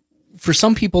 for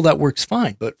some people that works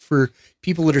fine, but for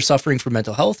people that are suffering from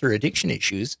mental health or addiction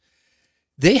issues,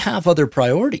 they have other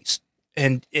priorities.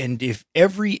 And if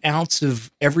every ounce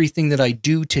of everything that I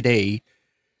do today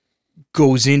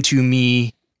goes into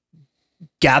me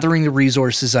gathering the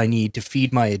resources I need to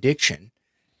feed my addiction,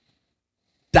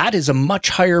 that is a much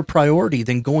higher priority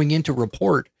than going in to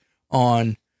report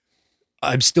on,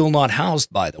 I'm still not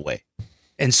housed, by the way.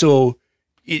 And so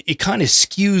it kind of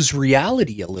skews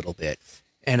reality a little bit.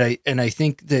 And I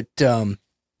think that,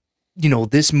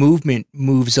 this movement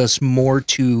moves us more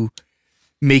to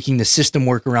making the system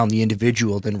work around the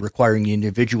individual than requiring the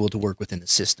individual to work within the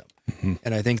system. Mm-hmm.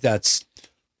 And I think that's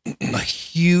a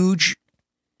huge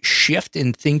shift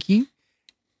in thinking,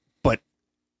 but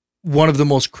one of the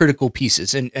most critical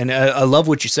pieces. And I love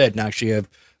what you said. And actually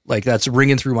that's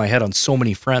ringing through my head on so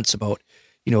many fronts about,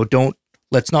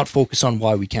 let's not focus on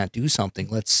why we can't do something.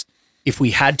 If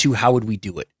we had to, how would we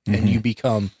do it? Mm-hmm.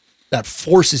 And that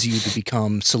forces you to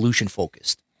become solution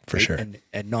focused. For sure.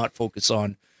 And not focus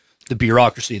on the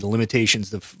bureaucracy, the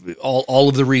limitations, all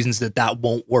of the reasons that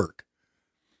won't work.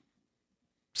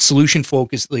 Solution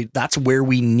focused, that's where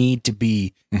we need to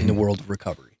be in the world of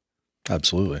recovery.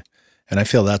 Absolutely. And I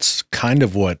feel that's kind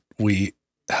of what we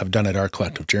have done at our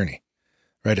collective journey.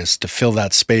 right? It's to fill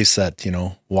that space that,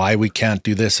 why we can't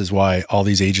do this is why all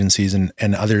these agencies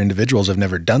and other individuals have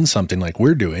never done something like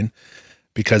we're doing,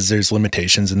 because there's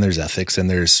limitations and there's ethics and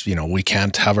there's, we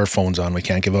can't have our phones on. We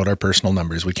can't give out our personal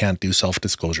numbers. We can't do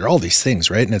self-disclosure, all these things,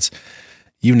 right? And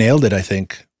you nailed it, I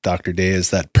think, Dr. Day,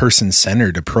 is that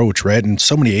person-centered approach, right? And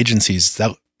so many agencies,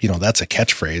 that that's a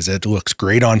catchphrase. It looks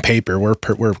great on paper. We're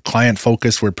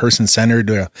client-focused. We're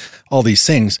person-centered, all these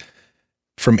things.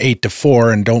 From 8 to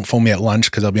 4, and don't phone me at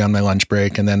lunch because I'll be on my lunch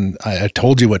break. And then I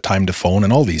told you what time to phone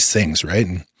and all these things, right?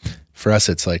 And for us,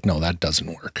 it's like, no, that doesn't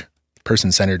work.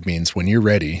 Person-centered means when you're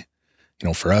ready,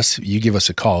 for us, you give us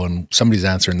a call and somebody's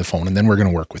answering the phone, and then we're going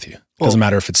to work with you. It doesn't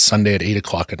matter if it's Sunday at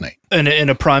 8:00 at night. And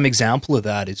a prime example of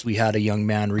that is we had a young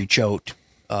man reach out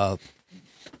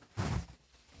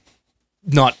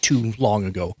not too long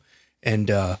ago. And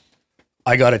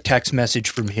I got a text message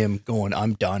from him going,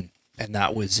 I'm done. And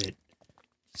that was at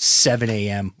 7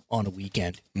 a.m. on a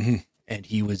weekend. Mm-hmm. And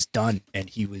he was done, and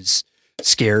he was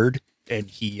scared, and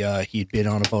he'd been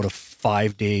on about a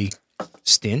 5-day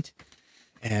stint.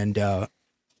 And I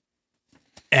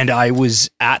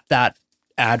was at that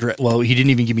address. Well, he didn't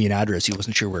even give me an address. He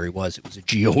wasn't sure where he was. It was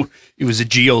a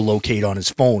geolocate on his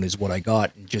phone is what I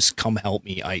got. And just come help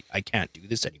me. I can't do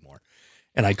this anymore.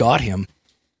 And I got him,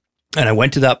 and I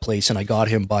went to that place, and I got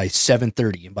him by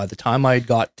 7:30. And by the time I had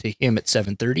got to him at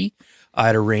 7:30, I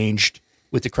had arranged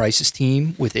with the crisis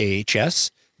team with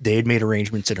AHS. They had made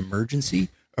arrangements at emergency.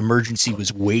 Emergency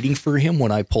was waiting for him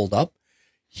when I pulled up.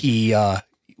 He,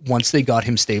 once they got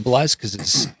him stabilized,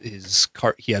 because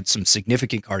he had some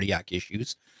significant cardiac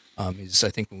issues. I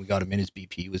think when we got him in, his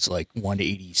BP was like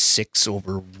 186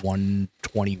 over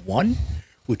 121,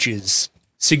 which is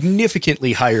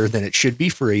significantly higher than it should be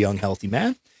for a young, healthy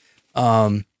man.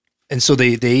 And so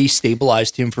they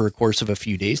stabilized him for a course of a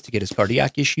few days to get his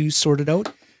cardiac issues sorted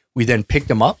out. We then picked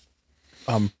him up,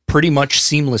 pretty much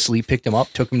seamlessly picked him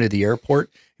up, took him to the airport,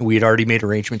 and we had already made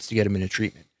arrangements to get him into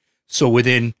treatment. So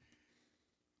within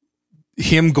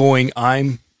him going,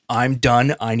 I'm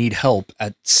done, I need help,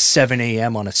 at 7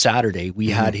 a.m. on a Saturday,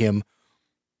 we had him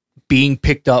being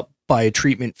picked up by a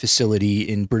treatment facility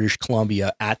in British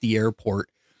Columbia at the airport.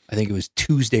 I think it was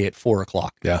Tuesday at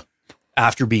 4:00. Yeah.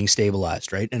 After being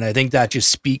stabilized, right? And I think that just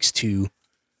speaks to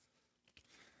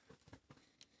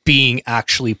being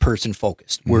actually person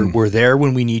focused. We're there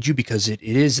when we need you, because it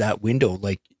is that window,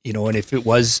 like, and if it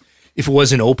was an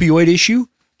opioid issue,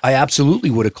 I absolutely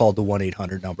would have called the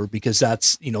 1-800 number, because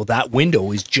that's, that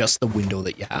window is just the window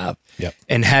that you have. Yep.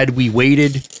 And had we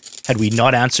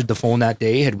not answered the phone that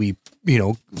day, had we,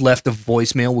 left a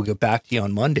voicemail, we'll get back to you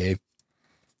on Monday,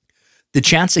 the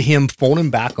chance of him phoning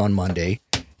back on Monday,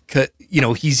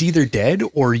 he's either dead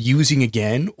or using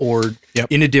again, or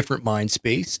in a different mind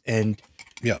space. And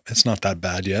yeah, it's not that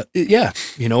bad yet. Yeah.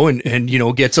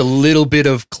 And gets a little bit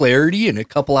of clarity and a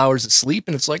couple hours of sleep.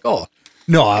 And it's like, oh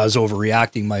no, I was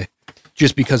overreacting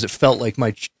just because it felt like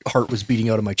my heart was beating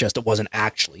out of my chest. It wasn't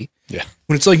actually. Yeah.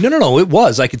 When it's like, no, it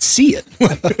was, I could see it.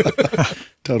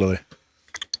 Totally.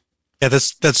 Yeah,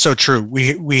 that's so true.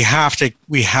 We have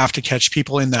to catch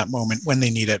people in that moment when they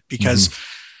need it, because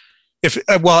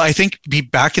I think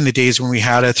back in the days when we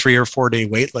had a 3 or 4 day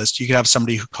wait list, you could have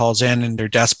somebody who calls in and they're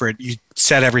desperate. You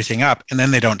set everything up and then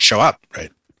they don't show up.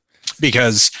 Right.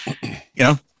 Because,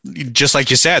 just like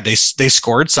you said, they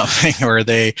scored something, or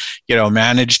they,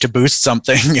 managed to boost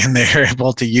something and they're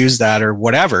able to use that or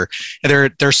whatever.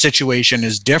 Their situation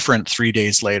is different 3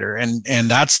 days later. And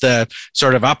that's the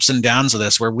sort of ups and downs of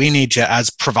this, where we need to,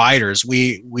 as providers,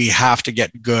 we have to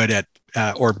get good at,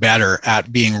 or better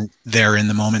at being there in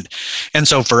the moment. And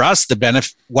so for us,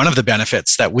 one of the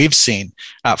benefits that we've seen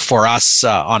for us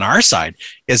on our side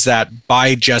is that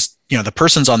by just, the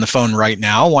person's on the phone right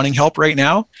now wanting help right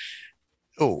now,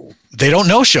 they don't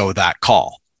no-show that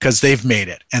call, because they've made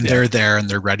it and they're there and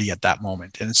they're ready at that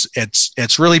moment. And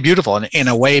it's really beautiful, and in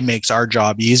a way makes our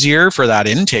job easier for that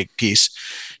intake piece.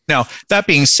 Now, that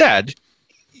being said,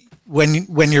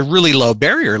 when you're really low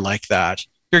barrier like that,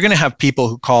 you're going to have people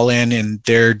who call in and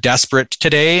they're desperate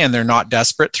today and they're not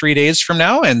desperate 3 days from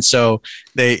now. And so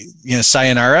they,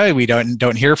 sayonara, we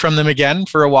don't hear from them again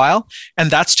for a while. And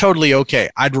that's totally okay.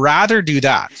 I'd rather do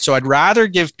that. So I'd rather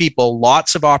give people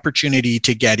lots of opportunity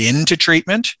to get into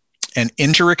treatment and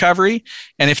into recovery.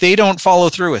 And if they don't follow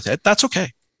through with it, that's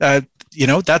okay.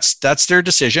 That's their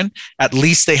decision. At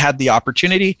least they had the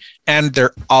opportunity, and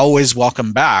they're always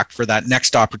welcome back for that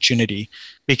next opportunity,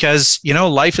 because,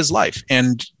 life is life.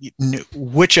 And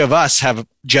which of us have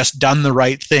just done the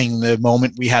right thing the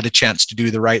moment we had a chance to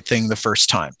do the right thing the first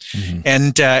time?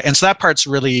 And so that part's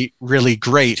really, really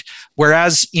great.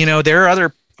 Whereas, there are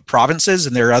other provinces,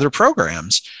 and there are other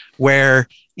programs where,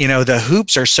 you know, the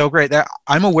hoops are so great that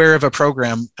I'm aware of a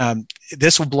program.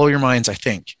 This will blow your minds, I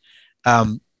think,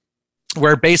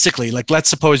 where basically, like, let's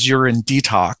suppose you're in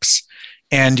detox,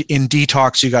 and in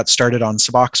detox, you got started on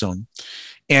Suboxone,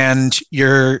 and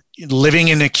you're living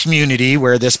in a community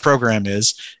where this program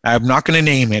is. I'm not going to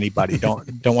name anybody.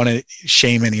 Don't want to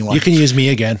shame anyone. You can use me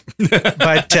again.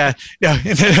 But no,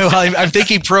 I'm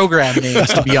thinking program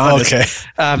names, to be honest.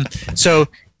 Okay. So,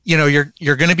 you know,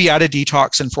 you're going to be out of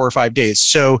detox in 4 or 5 days.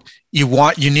 So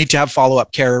you need to have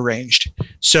follow-up care arranged.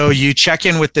 So you check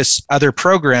in with this other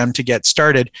program to get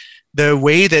started. The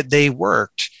way that they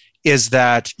worked is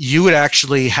that you would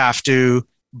actually have to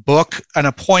book an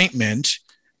appointment,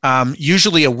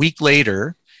 usually a week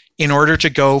later, in order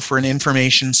to go for an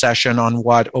information session on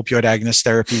what opioid agonist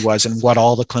therapy was and what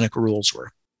all the clinical rules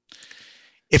were.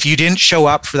 If you didn't show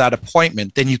up for that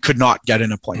appointment, then you could not get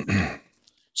an appointment.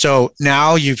 So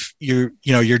now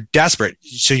you're desperate.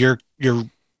 So your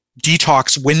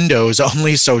detox window is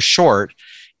only so short,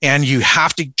 and you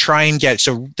have to try and get,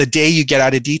 so the day you get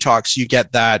out of detox, you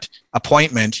get that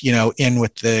appointment, you know, in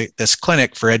with this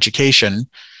clinic for education,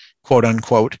 quote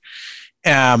unquote,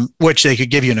 which they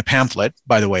could give you in a pamphlet,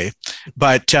 by the way.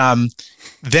 But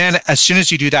then as soon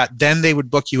as you do that, then they would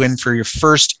book you in for your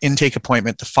first intake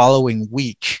appointment the following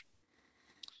week.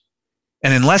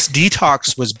 And unless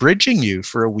detox was bridging you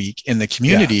for a week in the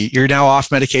community, you're now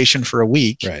off medication for a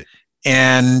week. Right.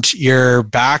 And you're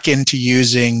back into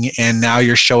using, and now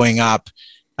you're showing up,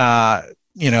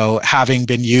 you know, having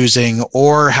been using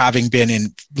or having been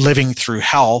in living through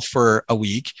hell for a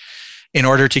week in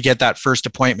order to get that first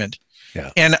appointment. Yeah.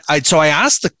 And I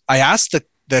asked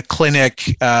the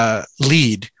clinic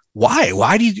lead,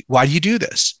 why do you do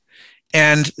this?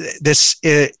 And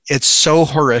it's so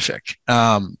horrific.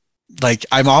 Like,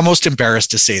 I'm almost embarrassed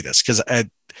to say this, because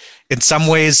in some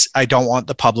ways I don't want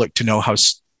the public to know how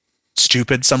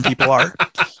stupid some people are.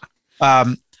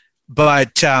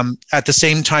 But at the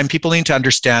same time, people need to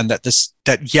understand that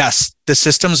yes, the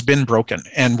system's been broken,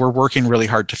 and we're working really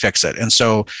hard to fix it. And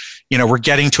so, you know, we're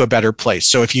getting to a better place.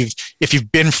 So if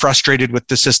you've been frustrated with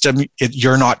the system,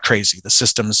 you're not crazy. The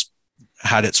system's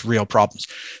had its real problems.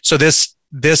 So this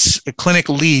clinic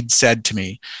lead said to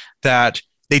me that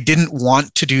they didn't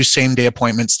want to do same-day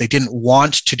appointments. They didn't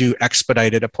want to do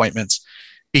expedited appointments,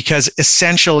 because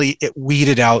essentially it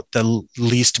weeded out the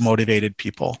least motivated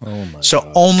people. So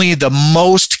God. Only the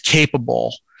most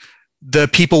capable, the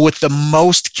people with the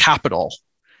most capital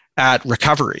at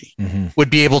recovery would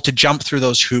be able to jump through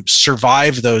those hoops,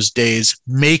 survive those days,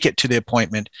 make it to the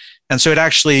appointment. And so it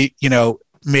actually, you know,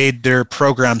 made their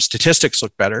program statistics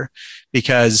look better,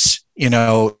 because, you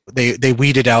know, they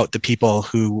weeded out the people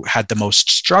who had the most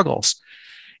struggles.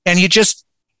 And you just,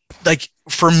 like,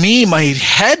 for me, my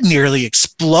head nearly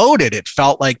exploded. It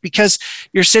felt like, because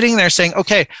you're sitting there saying,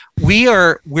 okay,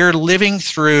 we're living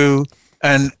through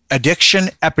an addiction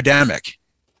epidemic,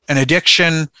 an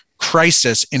addiction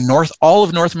crisis in all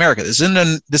of North America. This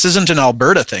isn't an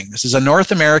Alberta thing. This is a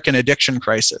North American addiction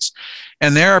crisis.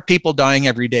 And there are people dying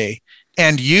every day.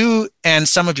 And you and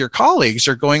some of your colleagues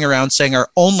are going around saying our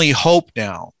only hope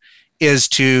now is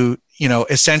to, you know,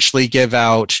 essentially give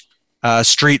out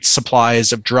street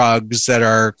supplies of drugs that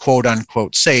are quote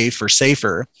unquote safe or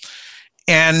safer.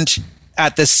 And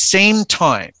at the same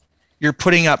time, you're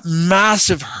putting up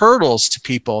massive hurdles to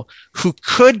people who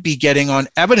could be getting on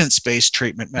evidence-based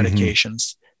treatment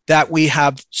medications that we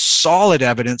have solid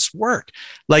evidence work.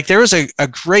 Like, there was a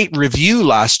great review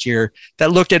last year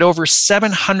that looked at over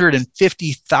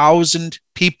 750,000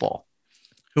 people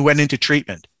who went into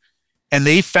treatment. And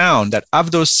they found that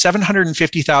of those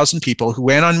 750,000 people who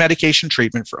went on medication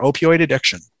treatment for opioid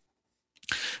addiction,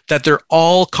 that their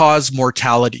all-cause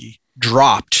mortality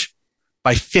dropped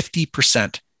by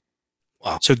 50%.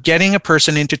 Wow. So getting a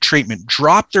person into treatment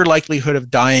dropped their likelihood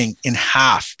of dying in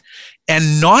half,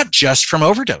 and not just from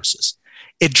overdoses.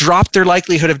 It dropped their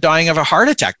likelihood of dying of a heart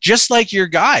attack, just like your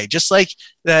guy, just like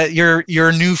your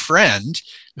new friend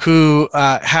who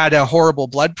had a horrible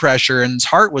blood pressure and his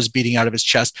heart was beating out of his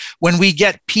chest. When we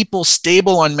get people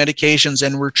stable on medications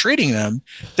and we're treating them,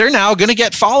 they're now going to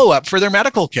get follow-up for their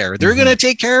medical care. They're going to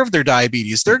take care of their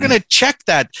diabetes. They're going to check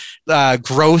that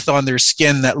growth on their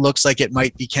skin that looks like it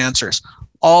might be cancerous.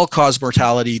 All-cause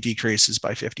mortality decreases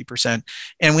by 50%.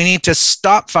 And we need to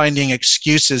stop finding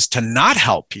excuses to not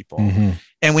help people.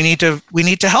 And we need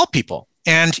to help people.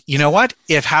 And you know what?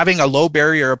 If having a low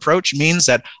barrier approach means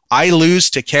that I lose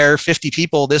to care 50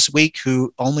 people this week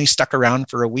who only stuck around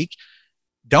for a week,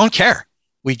 don't care.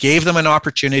 We gave them an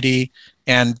opportunity,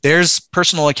 and there's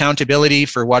personal accountability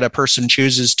for what a person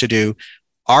chooses to do.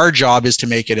 Our job is to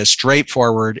make it as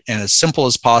straightforward and as simple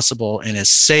as possible and as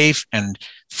safe and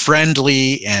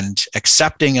friendly and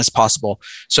accepting as possible,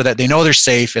 so that they know they're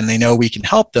safe and they know we can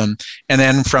help them. And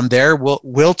then from there,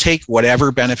 we'll take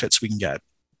whatever benefits we can get.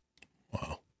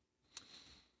 Wow.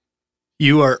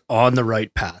 You are on the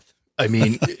right path. I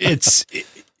mean, it's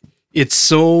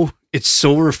so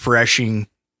refreshing.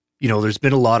 You know, there's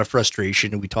been a lot of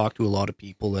frustration, and we talk to a lot of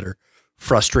people that are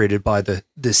frustrated by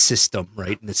the system,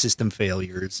 right? And the system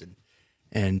failures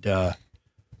and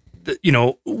you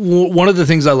know, one of the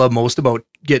things I love most about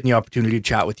getting the opportunity to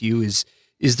chat with you is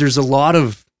there's a lot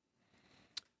of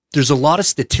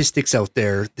statistics out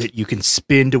there that you can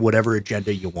spin to whatever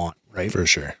agenda you want, right? For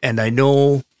sure. And I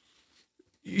know,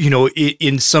 you know,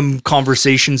 in some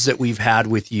conversations that we've had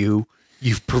with you,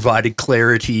 you've provided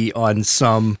clarity on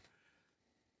some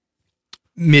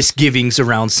misgivings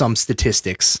around some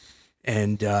statistics,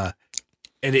 and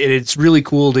it's really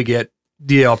cool to get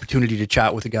the opportunity to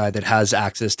chat with a guy that has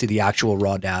access to the actual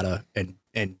raw data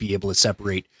and be able to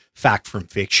separate fact from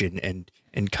fiction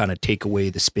and kind of take away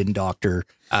the spin doctor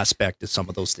aspect of some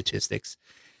of those statistics.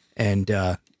 And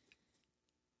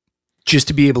just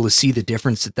to be able to see the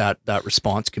difference that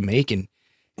response can make, and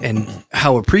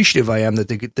how appreciative I am that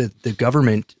the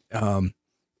government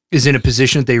is in a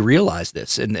position that they realize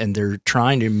this, and they're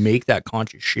trying to make that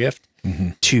conscious shift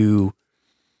to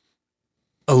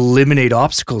eliminate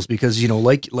obstacles, because, you know,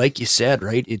 like you said,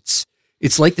 right, it's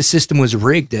like the system was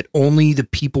rigged, that only the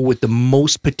people with the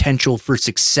most potential for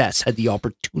success had the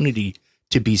opportunity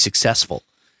to be successful.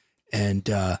 And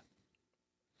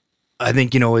I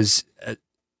think, you know, as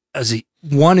a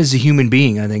human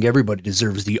being, I think everybody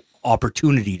deserves the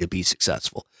opportunity to be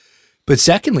successful. But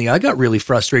secondly, I got really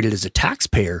frustrated as a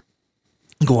taxpayer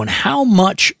going, how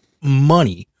much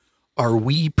money are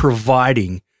we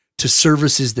providing to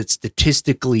services that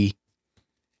statistically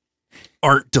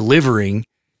aren't delivering,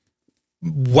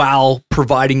 while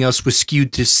providing us with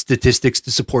skewed statistics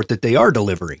to support that they are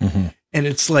delivering? And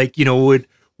it's like, you know,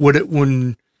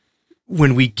 when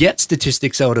we get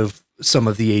statistics out of some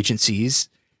of the agencies,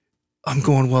 I'm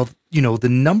going, well, you know, the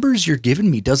numbers you're giving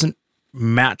me doesn't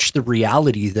match the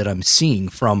reality that I'm seeing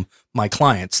from my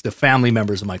clients, the family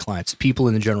members of my clients, the people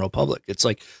in the general public. It's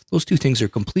like those two things are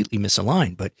completely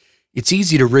misaligned. But it's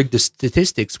easy to rig the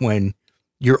statistics when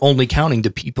you're only counting the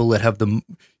people that have the,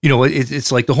 you know,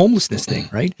 it's like the homelessness thing,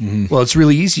 right? Well, it's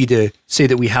really easy to say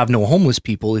that we have no homeless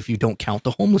people if you don't count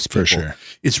the homeless people. For sure.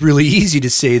 It's really easy to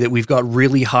say that we've got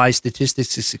really high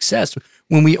statistics of success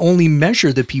when we only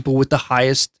measure the people with the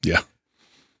highest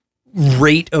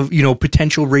rate of, you know,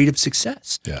 potential rate of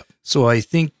success. Yeah. So I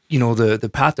think, you know, the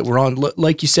path that we're on,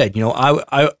 like you said, you know,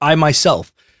 I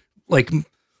myself, like,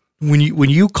 when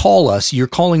you call us, you're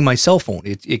calling my cell phone.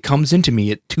 It comes into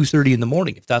me at 2:30 in the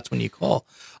morning, if that's when you call.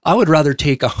 I would rather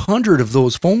take 100 of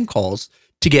those phone calls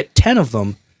to get 10 of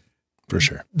them, for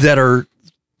sure, that are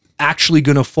actually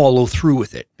going to follow through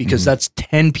with it, because that's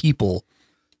 10 people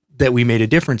that we made a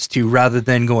difference to, rather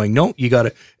than going, no, you got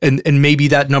to, and maybe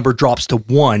that number drops to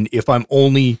 1 if I'm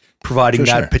only providing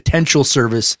that potential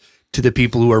service to the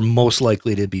people who are most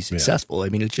likely to be successful. Yeah. I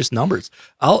mean, it's just numbers.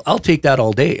 I'll take that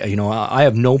all day. You know, I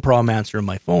have no problem answering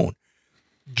my phone,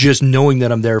 just knowing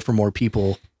that I'm there for more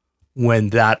people when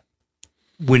that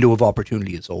window of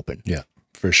opportunity is open. Yeah,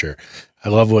 for sure. I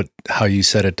love how you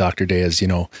said it, Dr. Day, as, you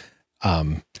know,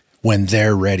 when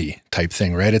they're ready type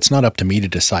thing, right? It's not up to me to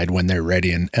decide when they're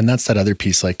ready. And that's that other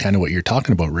piece, like kind of what you're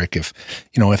talking about, Rick. If,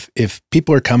 you know, if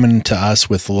people are coming to us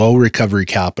with low recovery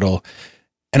capital,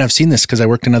 and I've seen this because I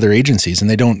worked in other agencies, and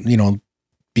they don't, you know,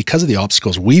 because of the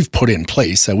obstacles we've put in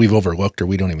place that we've overlooked or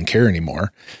we don't even care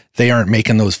anymore, they aren't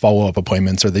making those follow-up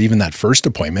appointments or even that first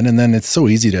appointment. And then it's so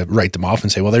easy to write them off and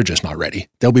say, well, they're just not ready.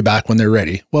 They'll be back when they're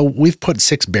ready. Well, we've put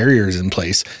 6 barriers in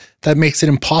place that makes it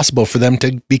impossible for them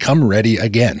to become ready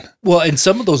again. Well, and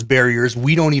some of those barriers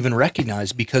we don't even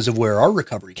recognize because of where our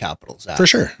recovery capital's at. For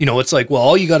sure. You know, it's like, well,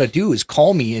 all you got to do is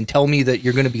call me and tell me that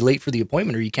you're going to be late for the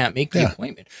appointment or you can't make the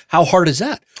appointment. How hard is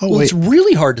that? It's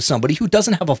really hard to somebody who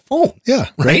doesn't have a phone. Yeah.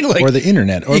 Right? Like, or the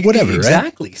internet or whatever,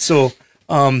 exactly. Right? So,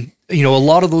 you know, a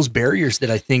lot of those barriers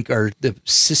that I think are the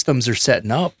systems are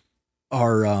setting up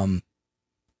are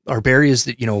barriers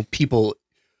that, you know,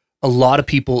 a lot of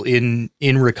people in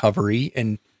recovery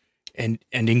and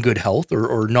in good health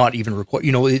or not even require,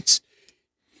 you know, it's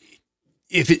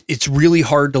really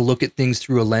hard to look at things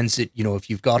through a lens that, you know, if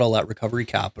you've got all that recovery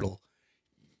capital,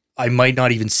 I might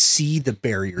not even see the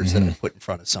barriers that I put in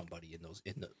front of somebody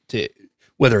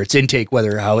whether it's intake,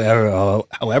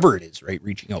 however it is, right,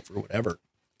 reaching out for whatever.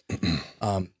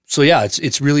 So yeah,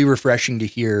 it's really refreshing to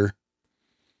hear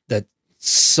that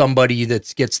somebody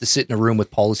that gets to sit in a room with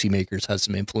policymakers has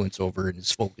some influence over and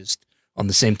is focused on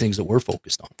the same things that we're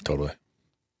focused on. Totally.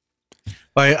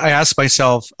 I ask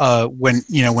myself when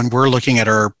we're looking at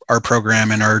our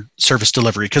program and our service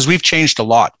delivery, because we've changed a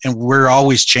lot, and we're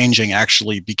always changing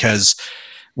actually because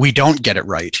we don't get it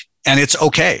right. And it's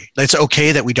okay. It's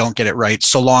okay that we don't get it right,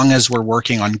 so long as we're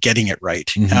working on getting it right.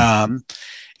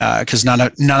 Because none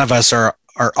of us are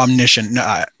omniscient.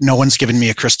 No one's given me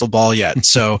a crystal ball yet.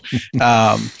 So,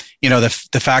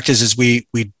 the fact is we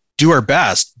do our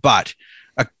best. But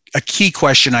a key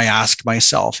question I ask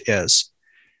myself is,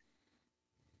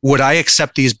 would I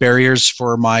accept these barriers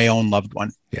for my own loved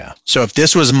one? Yeah. So if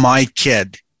this was my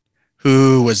kid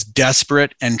who was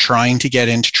desperate and trying to get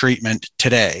into treatment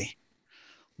today,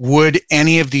 would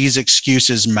any of these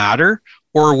excuses matter?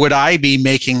 Or would I be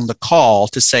making the call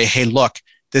to say, hey, look,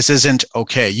 this isn't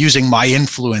okay, using my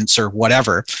influence or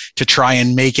whatever to try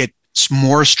and make it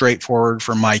more straightforward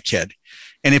for my kid?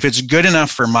 And if it's good enough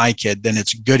for my kid, then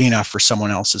it's good enough for someone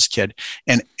else's kid,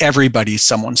 and everybody's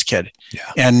someone's kid.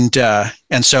 Yeah.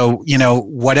 And so,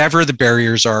 whatever the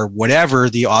barriers are,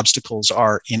 whatever the obstacles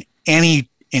are in any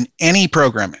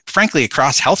program, frankly,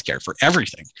 across healthcare for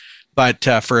everything, but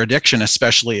for addiction,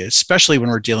 especially when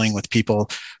we're dealing with people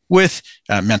with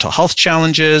mental health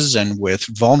challenges and with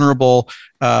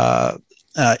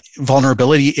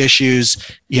vulnerability issues,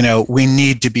 we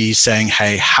need to be saying,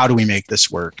 hey, how do we make this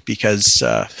work? Because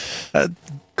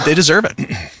they deserve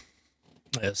it.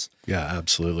 Yes. Yeah,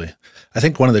 absolutely. I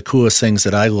think one of the coolest things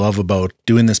that I love about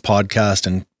doing this podcast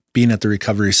and being at the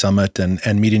Recovery Summit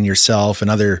and meeting yourself and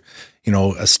other,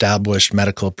 established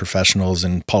medical professionals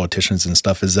and politicians and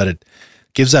stuff is that it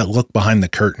gives that look behind the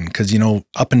curtain. Cause,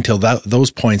 up until those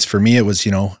points for me, it was,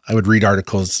 I would read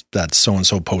articles that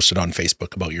so-and-so posted on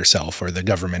Facebook about yourself or the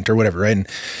government or whatever. Right. And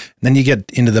then you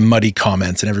get into the muddy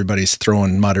comments and everybody's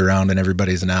throwing mud around and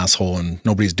everybody's an asshole and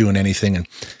nobody's doing anything. And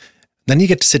then you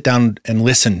get to sit down and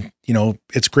listen.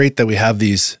 It's great that we have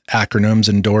these acronyms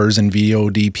and DOORS and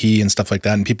VODP and stuff like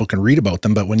that, and people can read about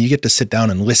them. But when you get to sit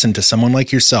down and listen to someone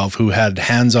like yourself who had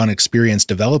hands-on experience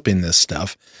developing this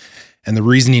stuff and the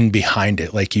reasoning behind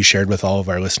it, like you shared with all of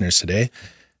our listeners today,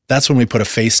 that's when we put a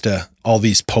face to all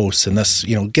these posts and this,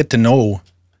 get to know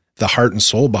the heart and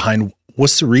soul behind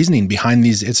what's the reasoning behind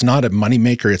these. It's not a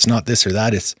moneymaker. It's not this or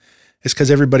that. It's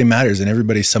because everybody matters and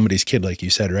everybody's somebody's kid, like you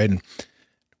said, right? And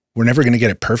we're never going to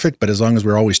get it perfect, but as long as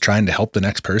we're always trying to help the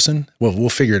next person, we'll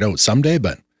figure it out someday.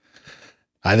 But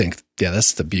I think,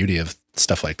 that's the beauty of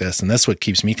stuff like this. And that's what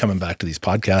keeps me coming back to these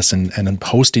podcasts and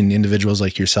hosting individuals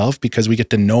like yourself, because we get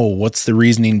to know what's the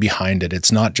reasoning behind it. It's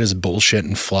not just bullshit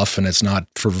and fluff, and it's not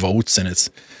for votes, and it's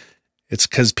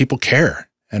because people care.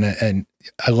 And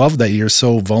I love that you're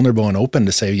so vulnerable and open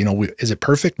to say, is it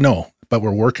perfect? No, but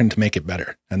we're working to make it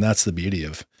better. And that's the beauty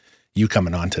of you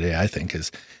coming on today, I think,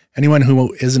 is anyone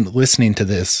who isn't listening to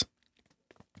this,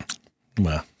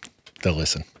 well, they'll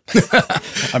listen.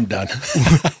 I'm done.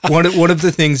 One of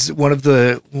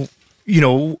the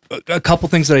a couple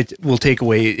things that I will take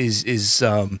away is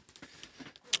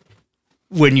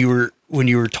when you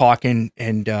were talking,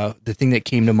 and the thing that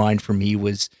came to mind for me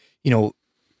was,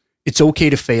 it's okay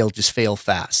to fail, just fail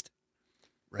fast.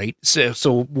 Right.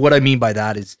 So what I mean by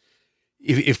that is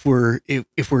if we're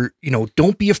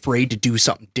don't be afraid to do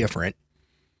something different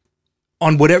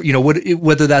on whatever,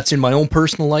 whether that's in my own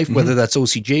personal life, whether that's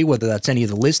OCJ, whether that's any of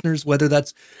the listeners, whether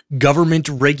that's government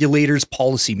regulators,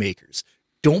 policymakers.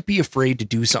 Don't be afraid to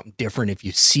do something different if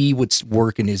you see what's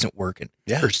working isn't working.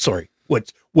 Yeah. Or sorry,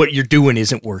 what you're doing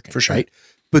isn't working. For sure. Right?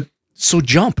 But so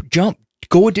jump,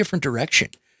 go a different direction,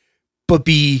 but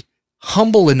be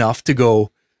humble enough to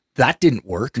go, that didn't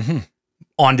work.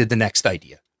 On to the next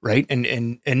idea. Right.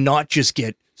 And not just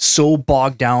get so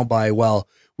bogged down by, well,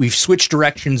 we've switched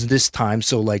directions this time,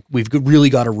 so like we've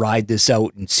really got to ride this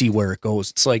out and see where it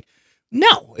goes. It's like,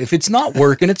 no, if it's not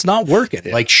working, it's not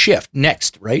working. Like shift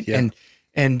next, right? Yeah.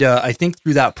 And I think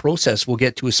through that process, we'll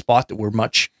get to a spot that we're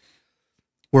much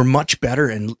better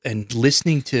and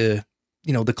listening to,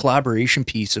 the collaboration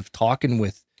piece of talking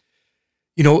with,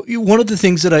 one of the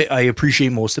things that I appreciate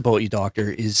most about you,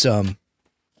 Doctor, is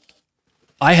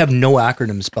I have no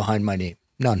acronyms behind my name,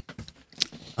 none.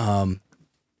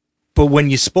 But when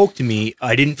you spoke to me,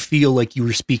 I didn't feel like you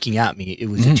were speaking at me. It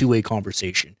was a two-way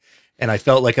conversation. And I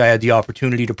felt like I had the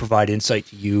opportunity to provide insight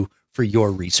to you for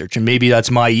your research. And maybe that's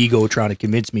my ego trying to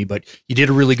convince me, but you did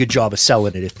a really good job of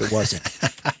selling it if it wasn't.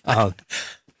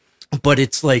 But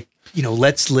it's like,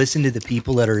 let's listen to the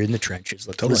people that are in the trenches.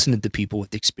 Let's listen to the people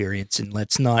with experience, and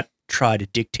let's not try to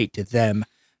dictate to them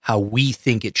how we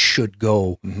think it should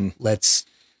go. And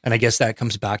I guess that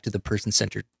comes back to the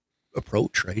person-centered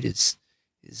approach, right? Is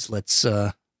is let's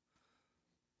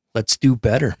do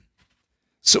better.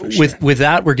 So with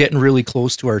that, we're getting really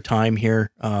close to our time here.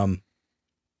 Do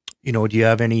you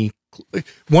have any?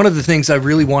 One of the things I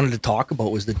really wanted to talk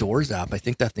about was the Doors app. I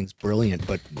think that thing's brilliant,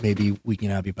 but maybe we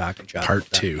can have you back and chat. Part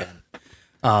 2.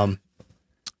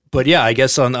 But yeah, I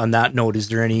guess on that note, is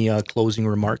there any closing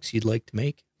remarks you'd like to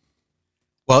make?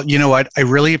 Well, you know what? I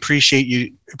really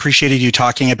appreciated you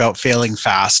talking about failing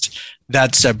fast.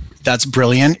 That's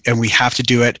brilliant, and we have to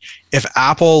do it. If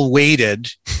Apple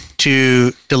waited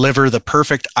to deliver the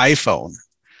perfect iPhone,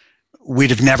 we'd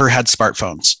have never had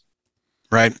smartphones,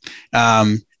 right?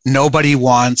 Nobody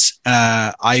wants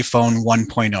iPhone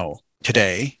 1.0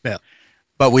 today. Yeah.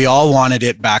 But we all wanted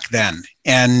it back then.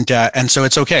 And so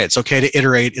it's okay. It's okay to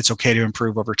iterate. It's okay to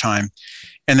improve over time.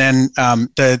 And then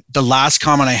the last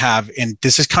comment I have, and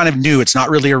this is kind of new, it's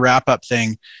not really a wrap-up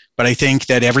thing, but I think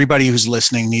that everybody who's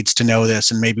listening needs to know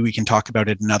this, and maybe we can talk about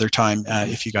it another time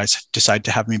if you guys decide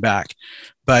to have me back.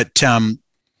 But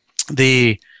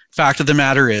the fact of the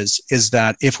matter is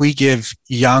that if we give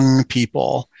young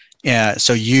people,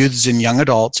 so youths and young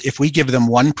adults, if we give them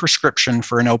one prescription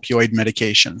for an opioid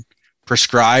medication,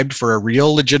 prescribed for a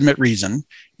real legitimate reason,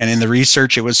 and in the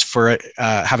research it was for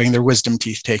having their wisdom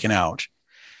teeth taken out,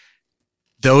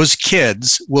 those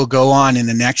kids will go on in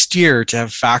the next year to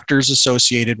have factors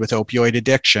associated with opioid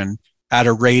addiction at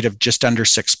a rate of just under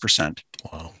 6%.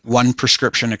 Wow. One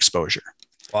prescription exposure.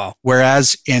 Wow.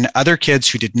 Whereas in other kids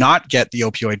who did not get the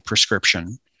opioid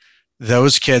prescription,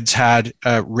 those kids had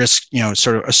risk,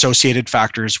 sort of associated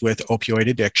factors with opioid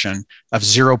addiction of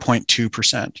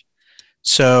 0.2%.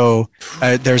 So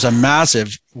there's a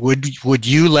massive, would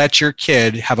you let your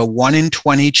kid have a 1 in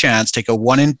 20 chance, take a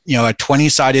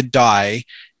 20-sided die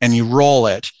and you roll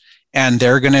it, and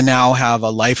they're going to now have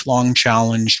a lifelong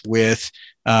challenge with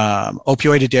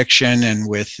opioid addiction and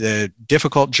with the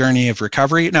difficult journey of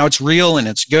recovery. Now it's real and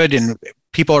it's good and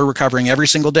people are recovering every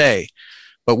single day,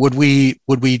 but would we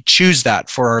choose that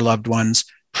for our loved ones?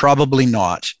 Probably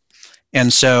not.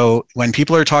 And so when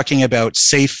people are talking about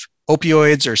safe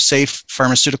opioids or safe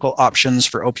pharmaceutical options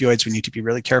for opioids, we need to be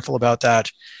really careful about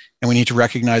that. And we need to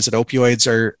recognize that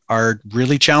opioids are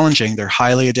really challenging. They're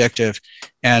highly addictive.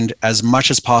 And as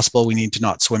much as possible, we need to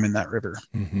not swim in that river.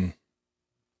 Mm-hmm.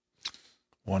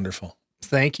 Wonderful.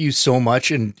 Thank you so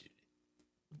much. And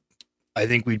I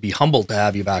think we'd be humbled to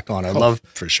have you back on.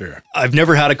 For sure. I've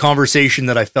never had a conversation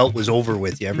that I felt was over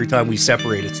with you. Every time we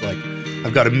separate, it's like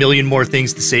I've got a million more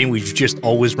things to say and we've just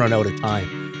always run out of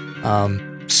time.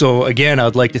 So again,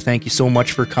 I'd like to thank you so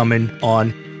much for coming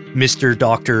on, Mr.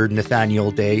 Dr.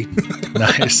 Nathaniel Day.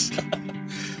 Nice.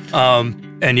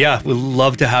 And yeah, we'd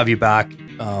love to have you back.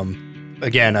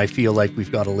 Again, I feel like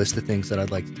we've got a list of things that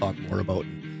I'd like to talk more about.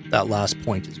 And that last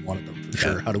point is one of them for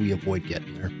sure. How do we avoid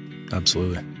getting there?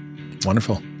 Absolutely.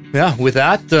 Wonderful. Yeah, with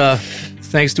that,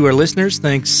 thanks to our listeners.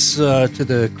 Thanks to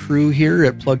the crew here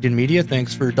at Plugged In Media.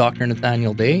 Thanks for Dr.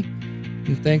 Nathaniel Day.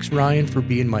 And thanks, Ryan, for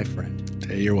being my friend.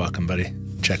 Hey, you're welcome, buddy.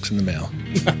 Checks in the mail.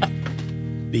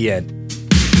 The end.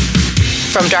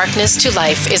 From Darkness to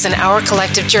Life is an Our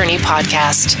Collective Journey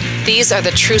podcast. These are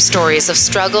the true stories of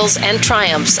struggles and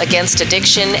triumphs against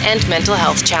addiction and mental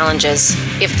health challenges.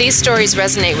 If these stories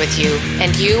resonate with you,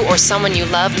 and you or someone you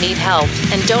love need help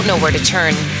and don't know where to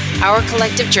turn, Our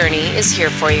Collective Journey is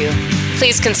here for you.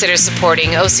 Please consider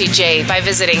supporting OCJ by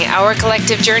visiting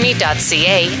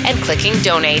ourcollectivejourney.ca and clicking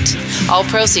donate. All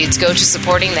proceeds go to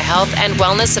supporting the health and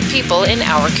wellness of people in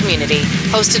our community.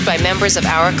 Hosted by members of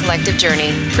Our Collective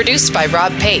Journey. Produced by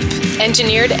Rob Pape.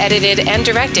 Engineered, edited, and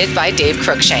directed by Dave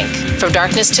Cruikshank. From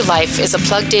Darkness to Life is a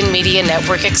Plugged In Media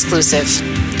Network exclusive.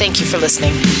 Thank you for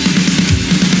listening.